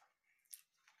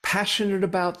passionate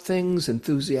about things,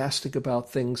 enthusiastic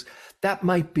about things, that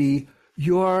might be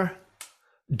your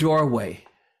doorway,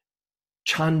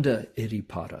 Chanda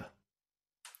Iddhipada.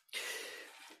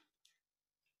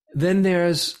 Then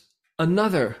there's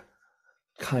another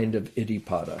kind of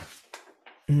Iddhipada.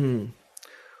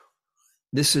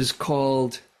 This is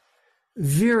called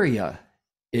Virya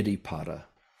Iddhipada.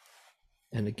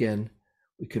 And again,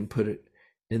 we can put it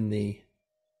in the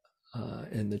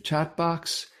chat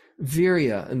box.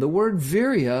 Virya, and the word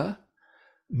virya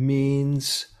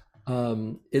means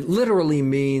it literally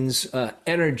means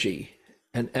energy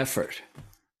and effort.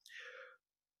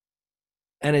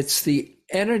 And it's the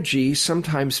energy.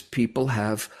 Sometimes people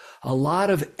have a lot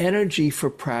of energy for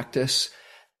practice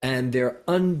and they're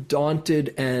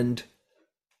undaunted and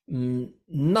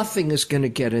nothing is going to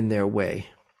get in their way.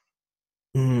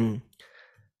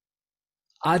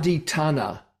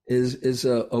 Aditana is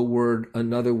a word,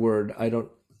 another word. I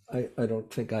don't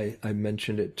think I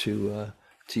mentioned it to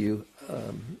you,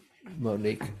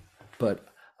 Monique, but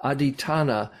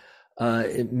aditana,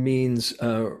 it means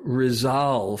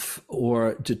resolve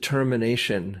or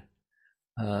determination.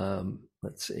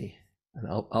 Let's see, and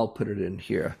I'll put it in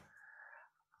here.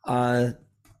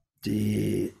 Aditana,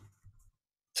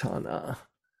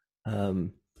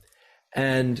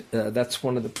 and that's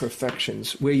one of the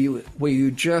perfections where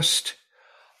you just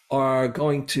are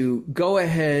going to go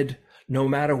ahead no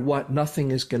matter what,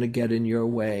 nothing is going to get in your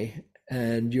way,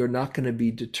 and you're not going to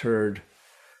be deterred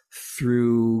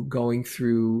through going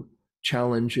through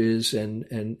challenges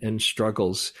and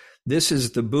struggles. This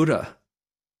is the Buddha,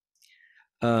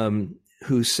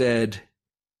 who said,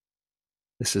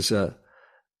 this is if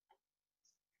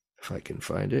I can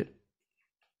find it.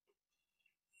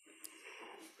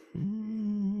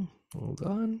 Hold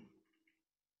on.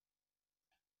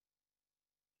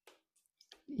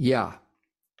 Yeah.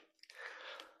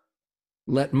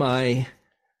 Let my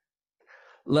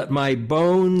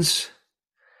bones.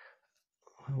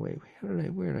 Wait,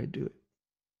 where did I do it?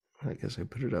 I guess I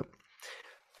put it up.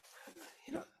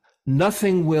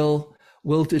 Nothing will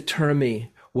deter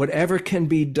me. Whatever can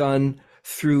be done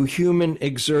through human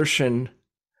exertion,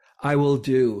 I will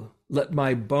do. Let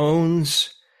my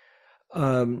bones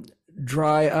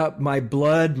dry up, my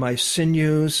blood, my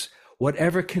sinews,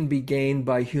 whatever can be gained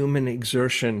by human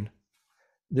exertion,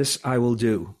 this I will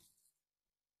do.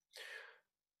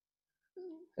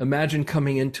 Imagine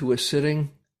coming into a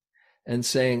sitting and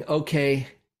saying, okay,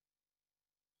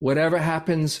 whatever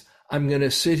happens, I'm going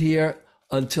to sit here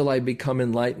until I become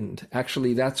enlightened.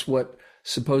 Actually, that's what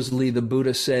supposedly the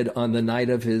Buddha said on the night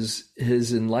of his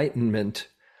enlightenment,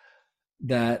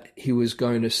 that he was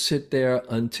going to sit there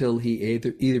until he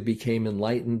either became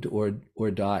enlightened or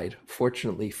died.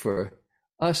 Fortunately for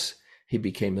us, he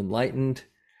became enlightened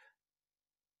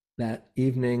that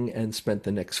evening and spent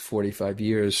the next 45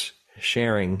 years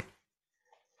sharing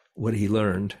what he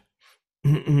learned.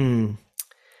 You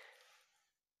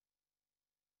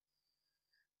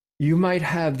might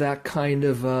have that kind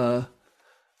of a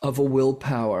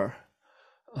willpower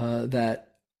that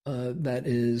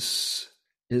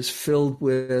is filled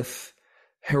with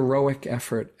heroic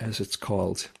effort, as it's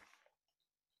called.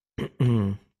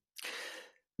 Then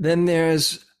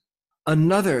there's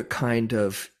another kind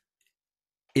of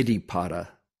iddhipada.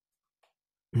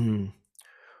 And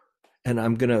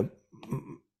I'm going to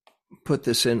put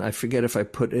this in. I forget if I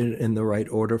put it in the right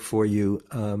order for you,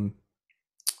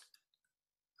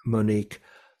 Monique,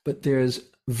 but there's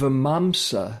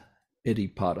Vimamsa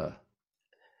iddhipada.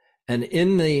 And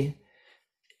in the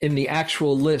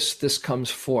actual list, this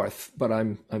comes fourth, but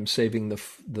I'm saving the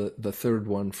third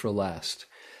one for last.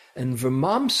 And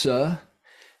Vimamsa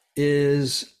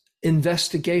is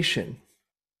investigation,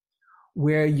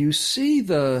 where you see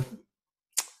the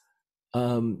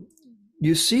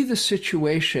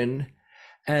situation,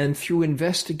 and through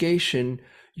investigation,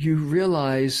 you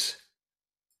realize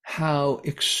how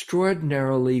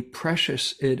extraordinarily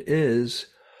precious it is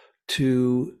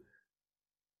to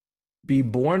be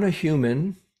born a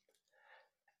human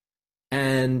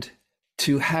and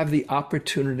to have the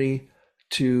opportunity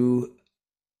to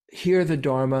hear the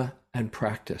Dharma and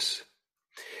practice.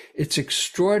 It's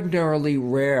extraordinarily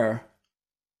rare,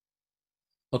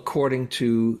 according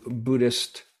to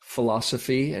Buddhist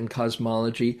philosophy and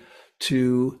cosmology,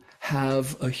 to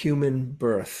have a human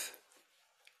birth.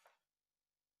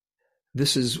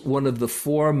 This is one of the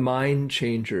four mind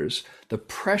changers, the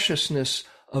preciousness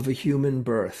of a human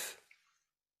birth.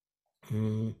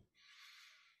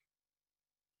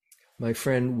 My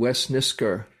friend Wes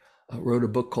Nisker wrote a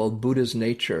book called Buddha's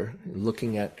Nature,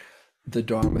 looking at the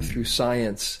Dharma through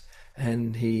science.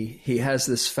 And he has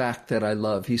this fact that I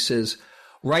love. He says,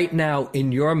 right now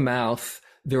in your mouth,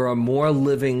 there are more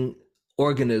living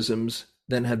organisms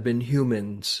than have been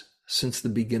humans since the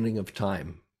beginning of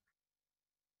time.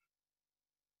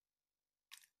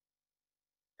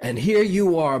 And here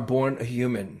you are, born a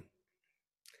human.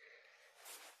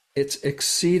 It's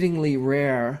exceedingly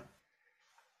rare.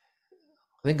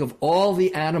 Think of all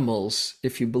the animals,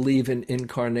 if you believe in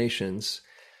incarnations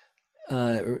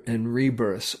and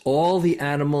rebirths, all the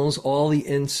animals, all the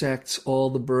insects,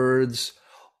 all the birds,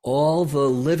 all the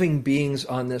living beings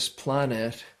on this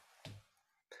planet.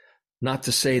 Not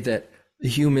to say that the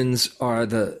humans are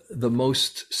the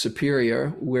most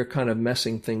superior. We're kind of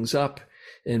messing things up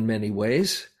in many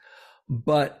ways.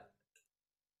 But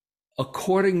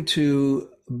according to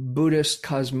Buddhist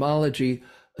cosmology,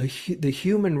 the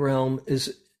human realm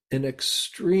is an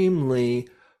extremely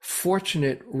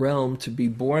fortunate realm to be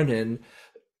born in,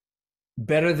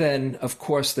 better than, of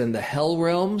course, than the hell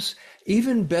realms,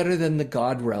 even better than the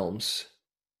God realms.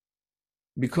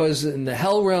 Because in the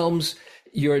hell realms,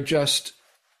 you're just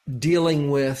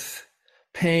dealing with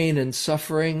pain and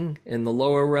suffering in the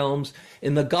lower realms.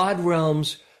 In the God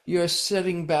realms, you're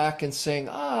sitting back and saying,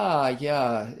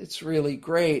 yeah, it's really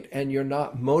great. And you're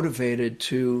not motivated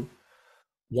to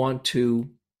want to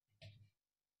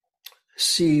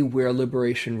see where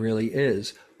liberation really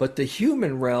is. But the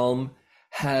human realm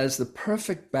has the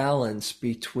perfect balance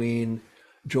between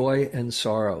joy and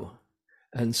sorrow.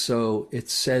 And so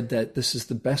it's said that this is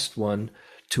the best one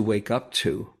to wake up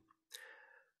to.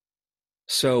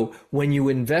 So when you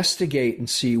investigate and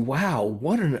see, wow,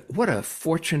 what a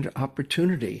fortunate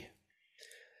opportunity.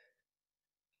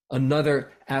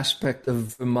 Another aspect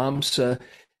of Vimamsa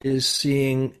is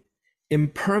seeing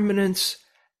impermanence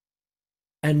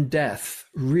and death,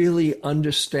 really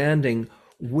understanding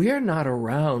we're not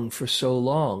around for so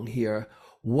long here.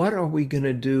 What are we going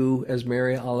to do? As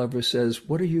Mary Oliver says,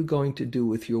 what are you going to do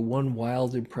with your one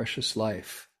wild and precious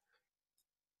life?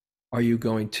 Are you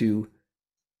going to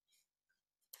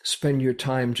spend your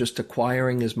time just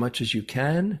acquiring as much as you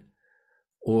can,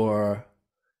 or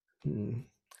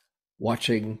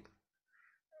watching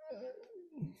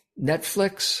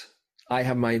Netflix? I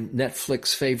have my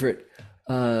Netflix favorite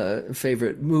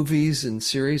movies and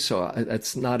series, so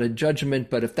that's not a judgment,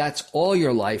 but if that's all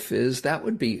your life is, that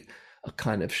would be a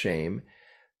kind of shame.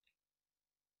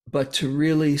 But to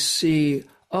really see,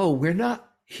 oh, we're not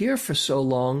here for so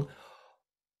long,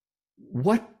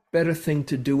 what better thing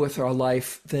to do with our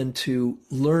life than to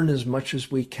learn as much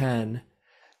as we can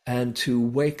and to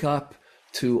wake up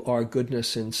to our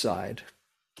goodness inside.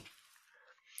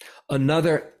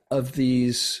 Another of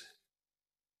these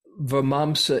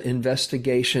Vimamsa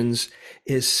investigations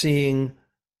is seeing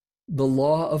the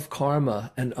law of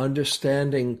karma and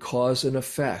understanding cause and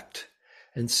effect,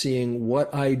 and seeing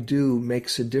what I do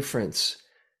makes a difference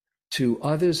to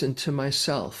others and to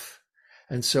myself.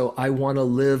 And so I want to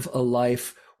live a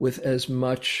life with as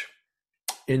much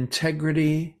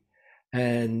integrity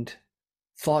and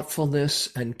thoughtfulness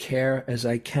and care as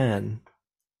I can.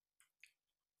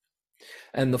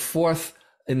 And the fourth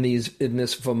in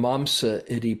this Vimamsa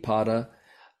Iddhipada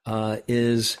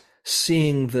is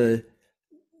seeing the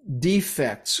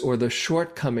defects or the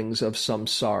shortcomings of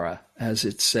samsara, as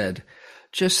it's said,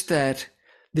 just that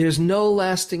there's no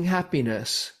lasting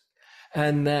happiness,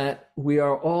 and that we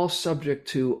are all subject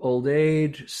to old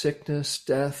age, sickness,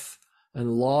 death,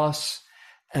 and loss,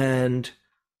 and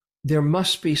there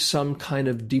must be some kind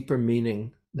of deeper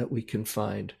meaning that we can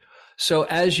find. So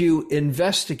as you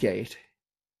investigate,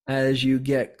 as you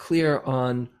get clear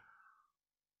on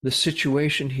the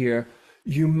situation here,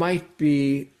 you might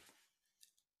be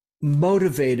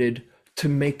motivated to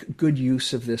make good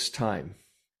use of this time.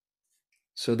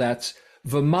 So that's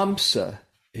Vimamsa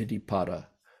Iddhipada.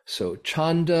 So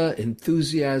chanda,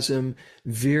 enthusiasm,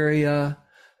 virya,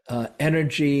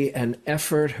 energy and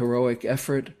effort, heroic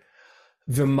effort.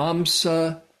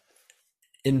 Vimamsa,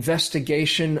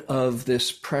 investigation of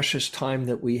this precious time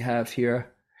that we have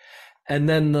here. And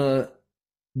then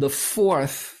the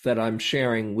fourth that I'm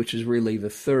sharing, which is really the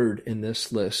third in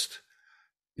this list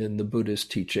in the Buddha's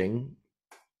teaching,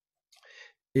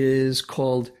 is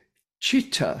called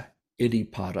Citta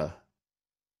Iddhipada.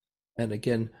 And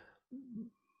again,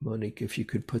 Monique, if you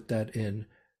could put that in.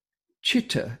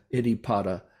 Citta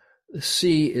Iddhipada. The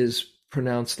C is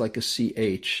pronounced like a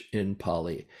CH in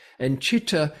Pali. And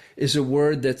citta is a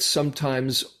word that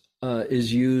sometimes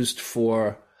is used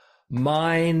for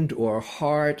mind or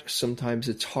heart. Sometimes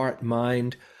it's heart,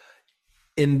 mind.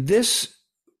 In this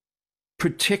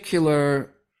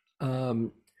particular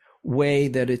way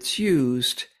that it's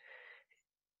used,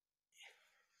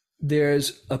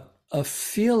 there's a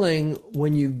feeling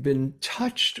when you've been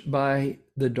touched by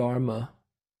the Dharma,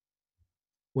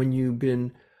 when you've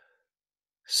been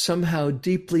somehow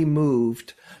deeply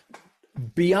moved,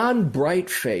 beyond bright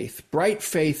faith. Bright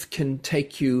faith can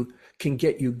get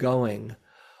you going.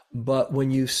 But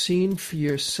when you've seen for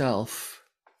yourself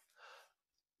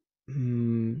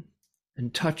and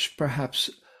touched perhaps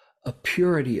a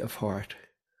purity of heart,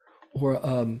 or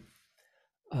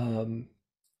an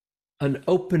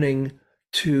opening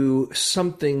to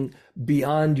something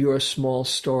beyond your small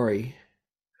story,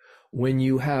 when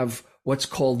you have what's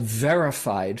called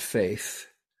verified faith,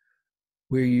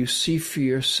 where you see for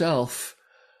yourself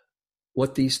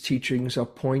what these teachings are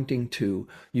pointing to,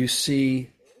 you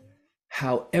see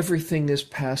how everything is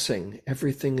passing,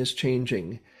 everything is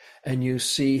changing, and you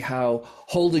see how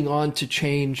holding on to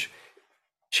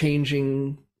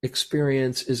changing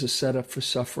experience is a setup for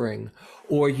suffering,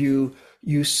 or you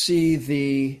see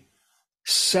the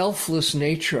selfless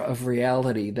nature of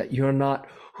reality, that you're not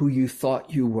who you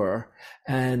thought you were,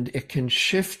 and it can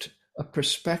shift a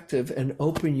perspective and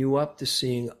open you up to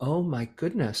seeing, oh my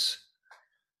goodness,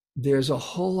 there's a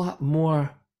whole lot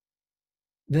more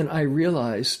than I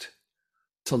realized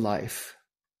to life.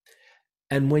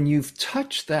 And when you've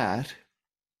touched that,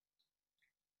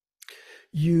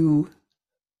 you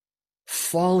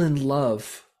fall in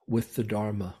love with the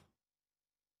Dharma.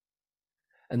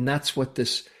 And that's what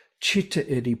this Citta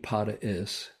Iddhipada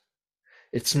is.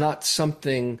 It's not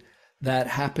something that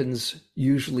happens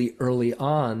usually early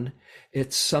on.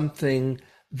 It's something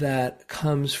that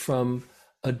comes from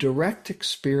a direct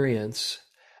experience,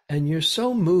 and you're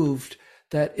so moved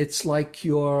that it's like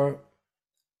you're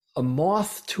a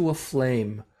moth to a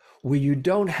flame, where you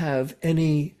don't have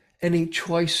any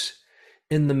choice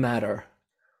in the matter,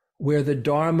 where the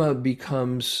Dharma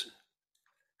becomes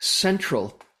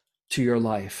central to your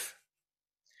life.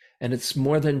 And it's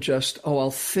more than just, oh, I'll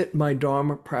fit my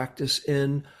Dharma practice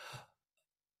in.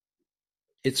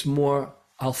 It's more,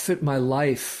 I'll fit my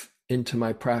life into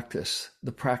my practice.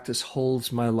 The practice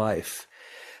holds my life.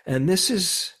 And this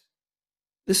is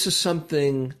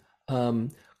something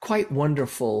quite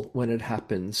wonderful when it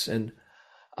happens. And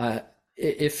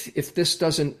if this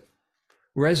doesn't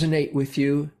resonate with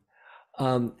you,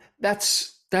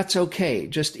 that's okay.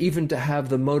 Just even to have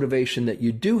the motivation that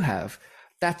you do have,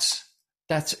 that's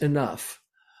enough.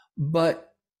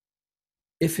 But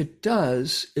if it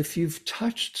does, if you've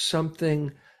touched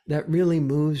something that really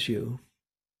moves you,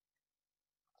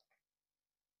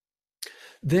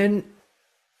 then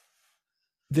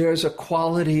there's a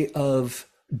quality of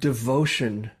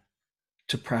devotion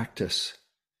to practice,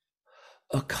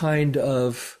 a kind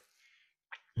of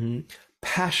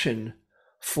passion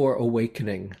for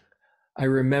awakening. I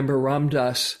remember Ram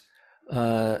Dass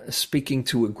speaking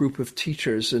to a group of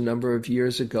teachers a number of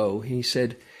years ago. He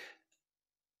said,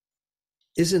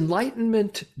 is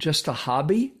enlightenment just a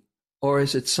hobby, or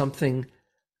is it something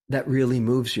that really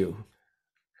moves you?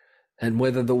 And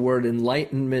whether the word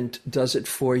enlightenment does it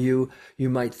for you, you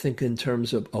might think in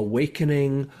terms of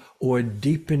awakening or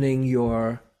deepening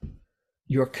your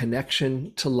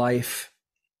connection to life.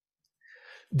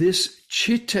 This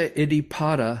citta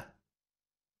iddhipada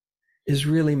is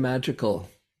really magical.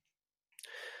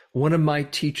 One of my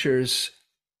teachers,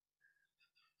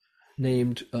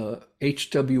 named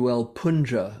H.W.L.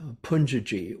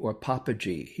 Punjaji or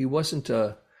Papaji, he wasn't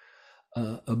a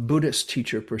Buddhist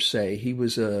teacher per se. He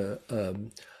was a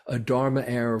Dharma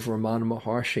heir of Ramana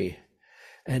Maharshi.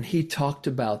 And he talked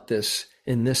about this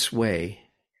in this way.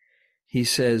 He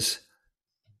says,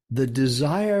 the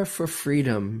desire for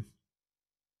freedom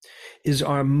is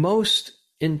our most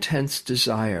intense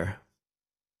desire.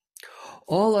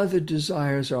 All other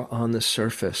desires are on the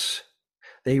surface.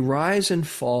 They rise and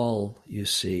fall, you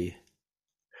see.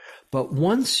 But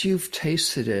once you've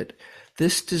tasted it,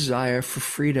 this desire for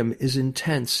freedom is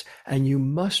intense, and you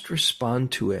must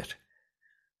respond to it.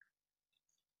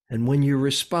 And when you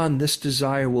respond, this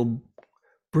desire will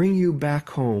bring you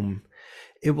back home.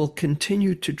 It will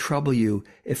continue to trouble you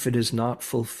if it is not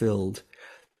fulfilled.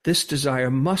 This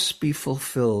desire must be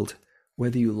fulfilled,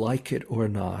 whether you like it or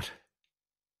not.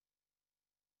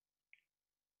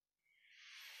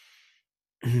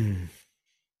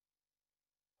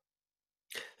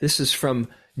 This is from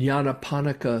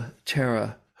Nyanaponika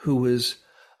Thera, who was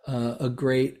a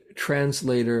great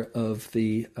translator of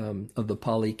the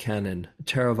Pali Canon, a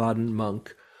Theravadan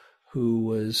monk who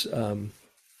was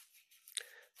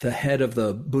the head of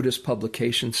the Buddhist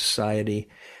Publication Society,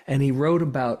 and he wrote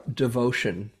about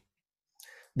devotion,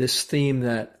 this theme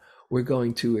that we're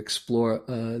going to explore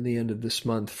at the end of this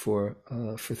month for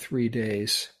 3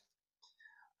 days.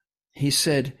 He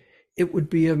said, it would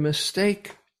be a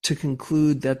mistake to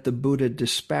conclude that the Buddha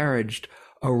disparaged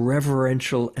a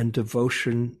reverential and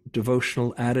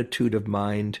devotional attitude of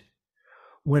mind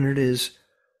when it is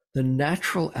the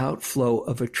natural outflow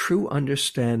of a true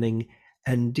understanding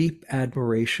and deep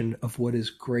admiration of what is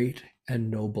great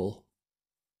and noble.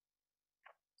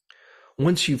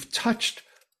 Once you've touched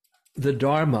the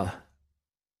Dharma,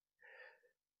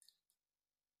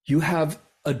 you have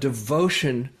a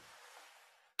devotion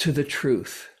to the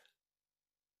truth,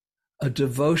 a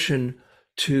devotion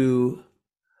to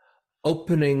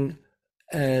opening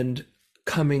and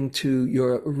coming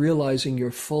to realizing your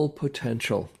full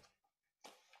potential,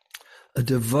 a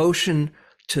devotion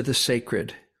to the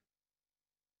sacred.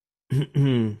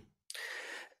 And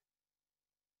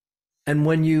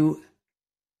when you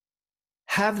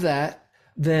have that,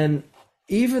 then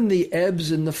even the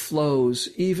ebbs and the flows,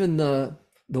 even the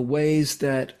ways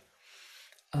that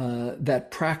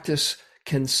that practice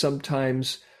can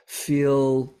sometimes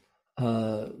feel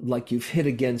like you've hit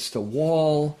against a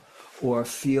wall, or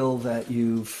feel that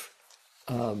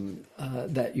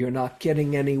that you're not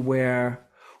getting anywhere,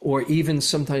 or even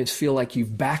sometimes feel like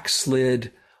you've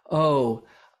backslid. Oh,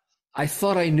 I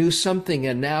thought I knew something,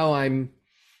 and now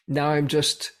I'm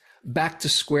just back to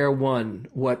square one.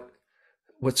 What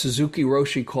Suzuki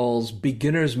Roshi calls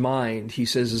beginner's mind, he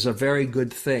says, is a very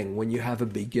good thing when you have a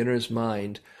beginner's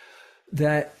mind.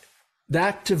 That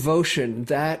devotion,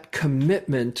 that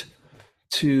commitment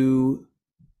to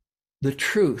the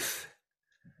truth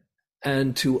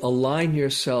and to align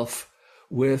yourself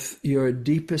with your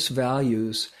deepest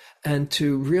values and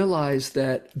to realize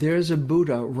that there's a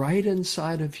Buddha right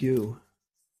inside of you.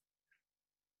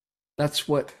 That's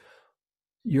what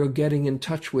you're getting in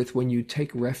touch with when you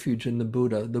take refuge in the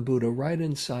Buddha right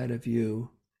inside of you,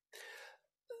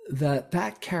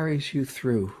 that carries you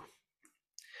through.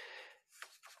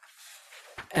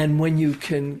 And when you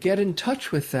can get in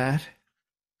touch with that,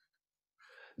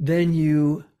 then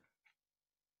you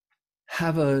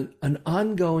have an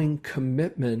ongoing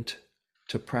commitment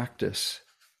to practice.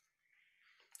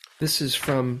 This is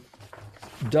from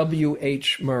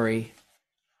W.H. Murray,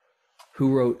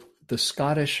 who wrote The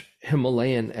Scottish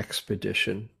Himalayan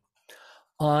Expedition,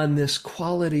 on this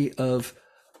quality of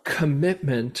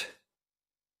commitment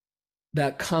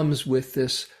that comes with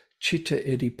this citta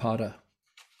iddhipada.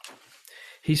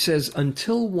 He says,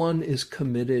 until one is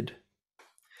committed,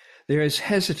 there is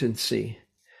hesitancy,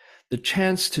 the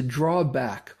chance to draw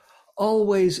back,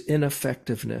 always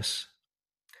ineffectiveness,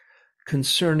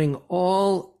 concerning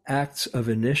all acts of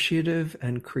initiative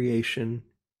and creation.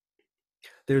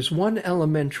 There's one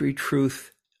elementary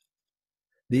truth,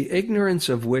 the ignorance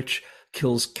of which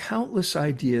kills countless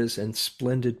ideas and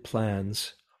splendid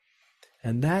plans,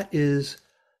 and that is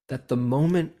that the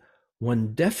moment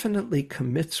one definitely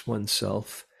commits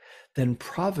oneself, then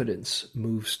providence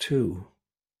moves too.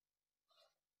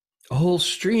 A whole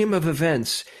stream of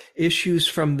events issues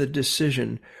from the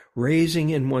decision, raising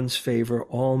in one's favor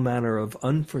all manner of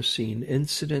unforeseen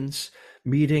incidents,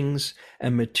 meetings,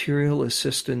 and material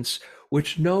assistance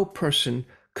which no person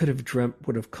could have dreamt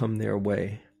would have come their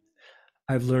way.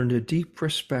 I've learned a deep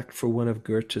respect for one of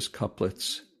Goethe's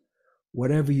couplets.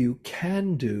 Whatever you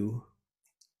can do,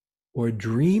 or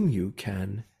dream you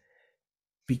can,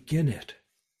 begin it.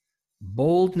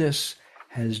 Boldness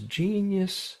has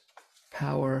genius,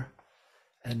 power,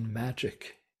 and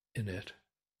magic in it.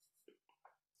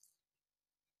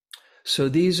 So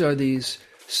these are these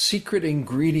secret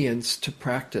ingredients to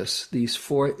practice, these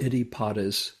 4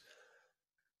 iddhipadas: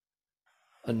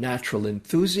 a natural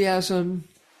enthusiasm,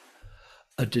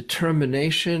 a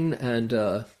determination, and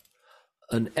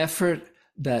an effort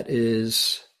that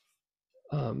is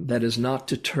not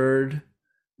deterred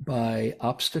by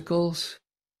obstacles.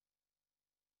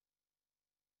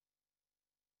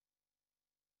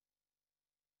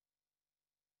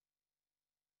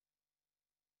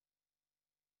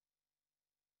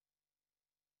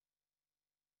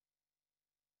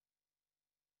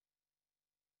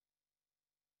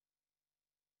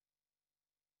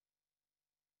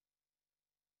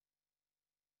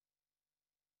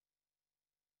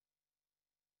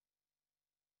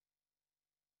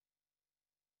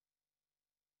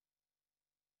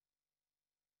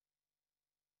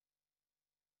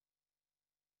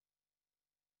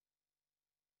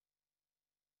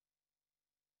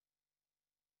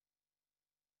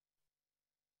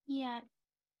 Yeah,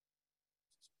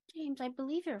 James, I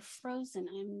believe you're frozen.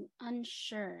 I'm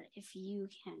unsure if you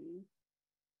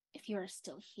are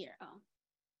still here. Oh,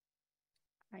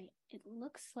 right. It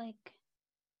looks like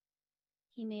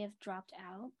he may have dropped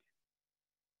out.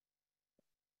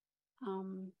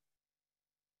 Um,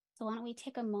 so why don't we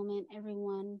take a moment,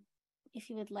 everyone? If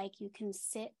you would like, you can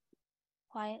sit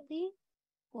quietly,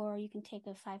 or you can take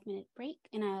a 5-minute break,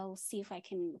 and I'll see if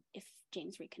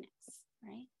James reconnects,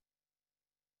 right?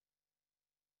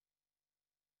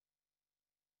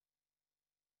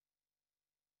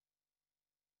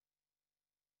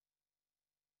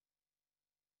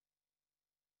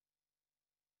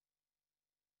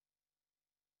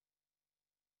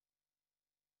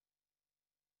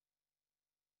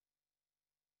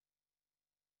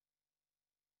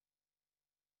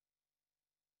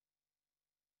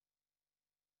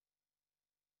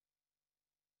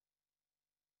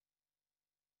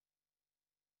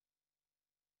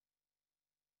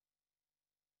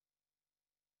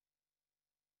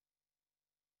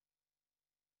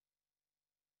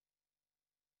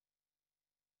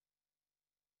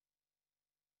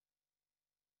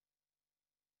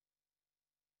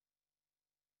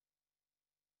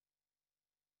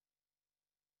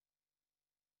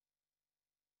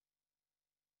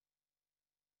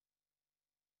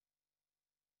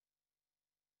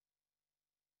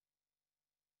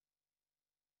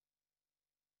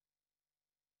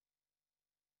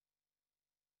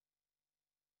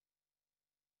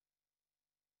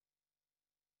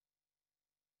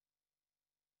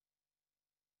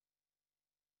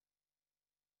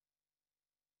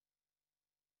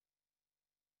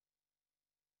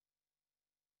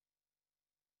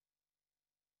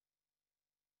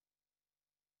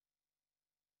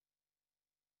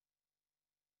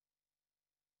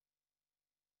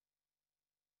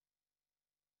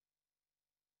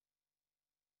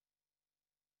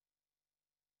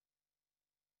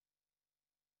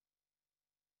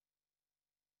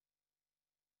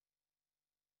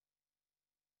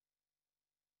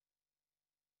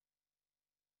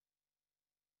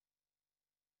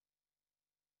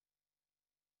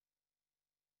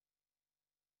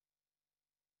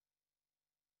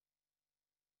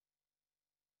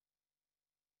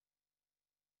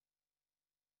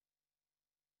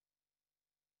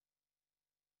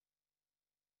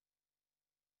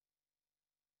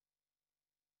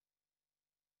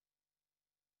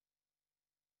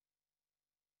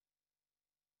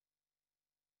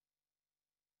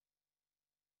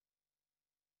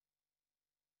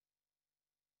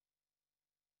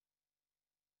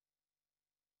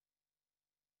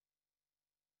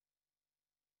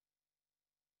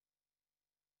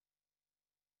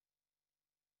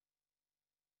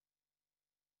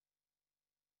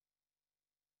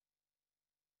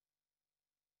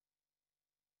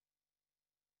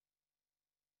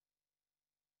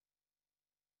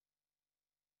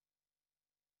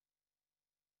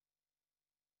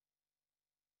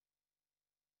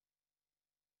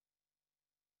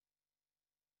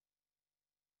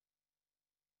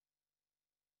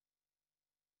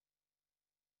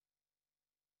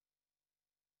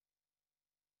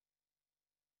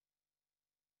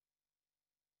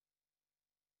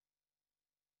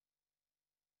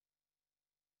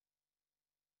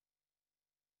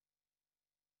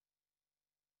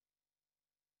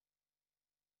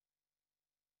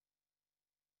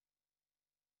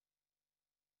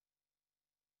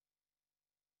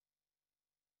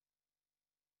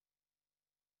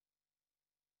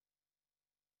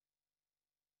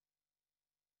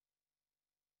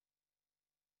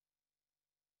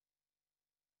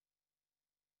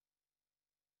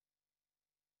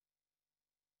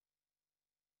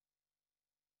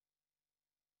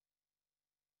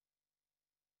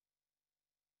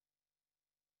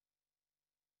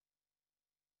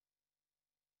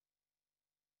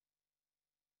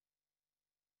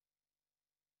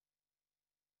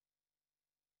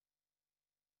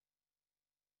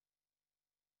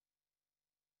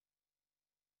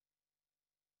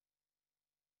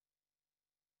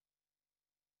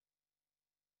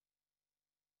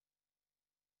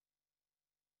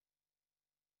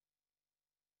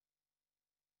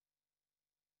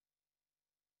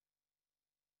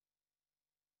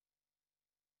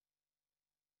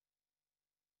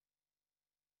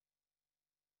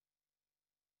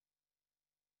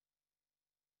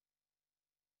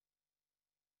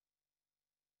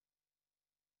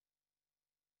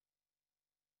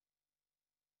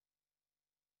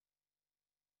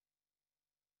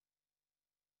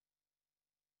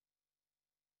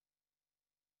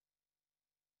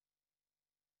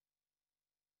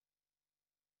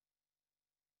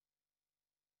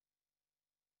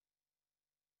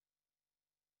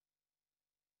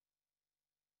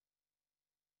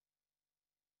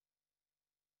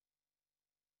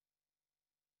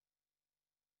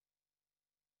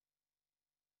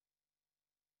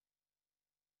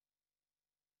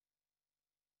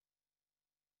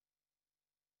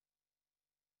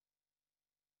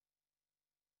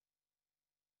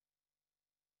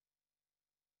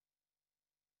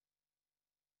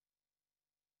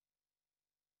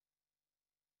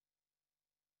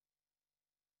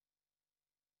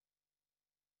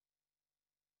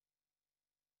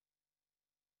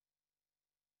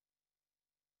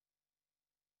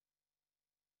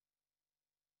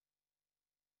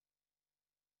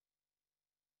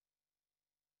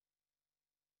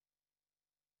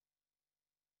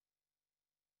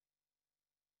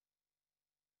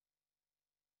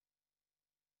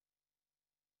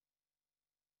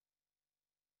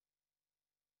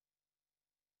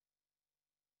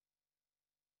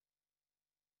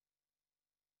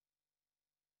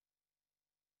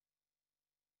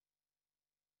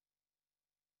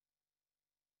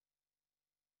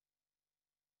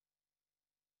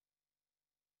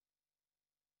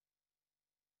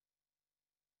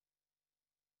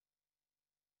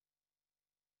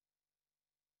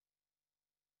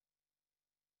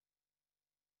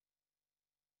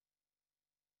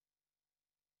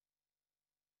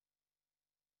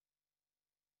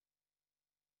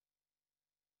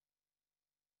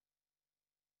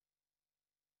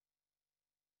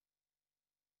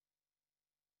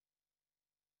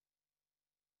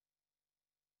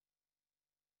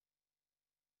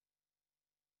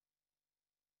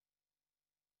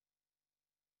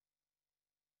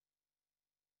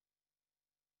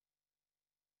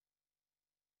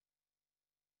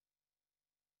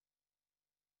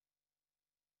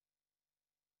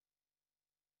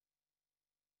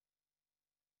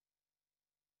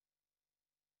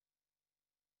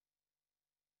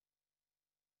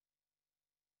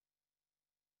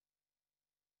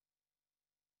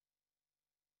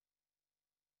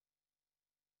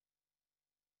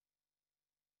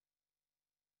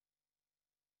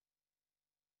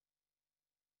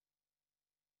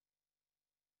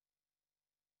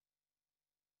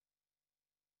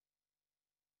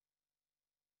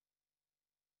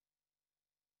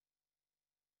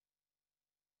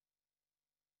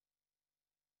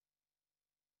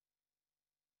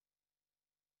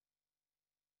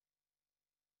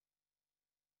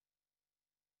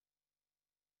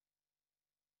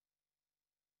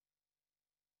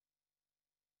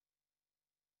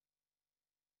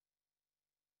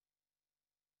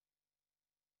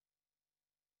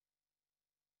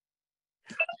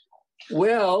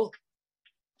 Well,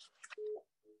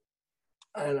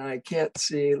 and I can't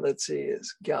see, let's see,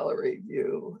 is gallery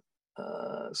view.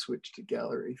 Switch to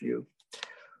gallery view.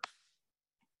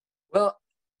 Well,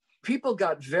 people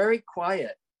got very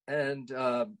quiet, and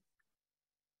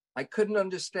I couldn't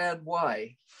understand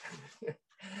why.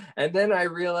 And then I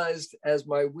realized as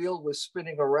my wheel was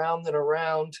spinning around and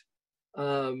around,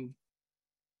 and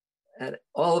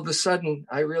all of a sudden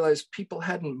I realized people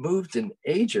hadn't moved in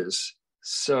ages.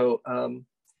 So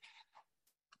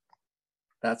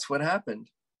that's what happened.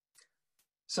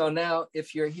 So now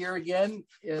if you're here again,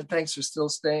 thanks for still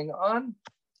staying on.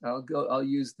 I'll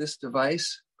use this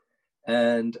device.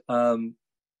 And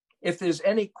if there's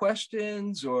any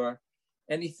questions or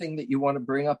anything that you want to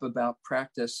bring up about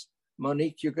practice,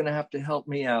 Monique, you're going to have to help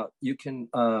me out. You can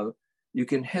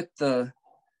hit the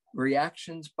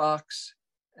reactions box,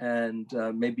 and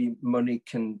maybe Monique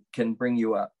can bring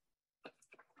you up.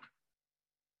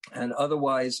 And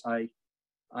otherwise, I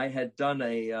had done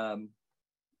a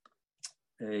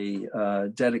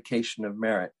dedication of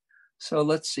merit. So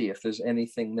let's see if there's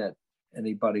anything that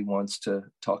anybody wants to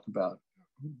talk about,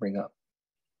 bring up.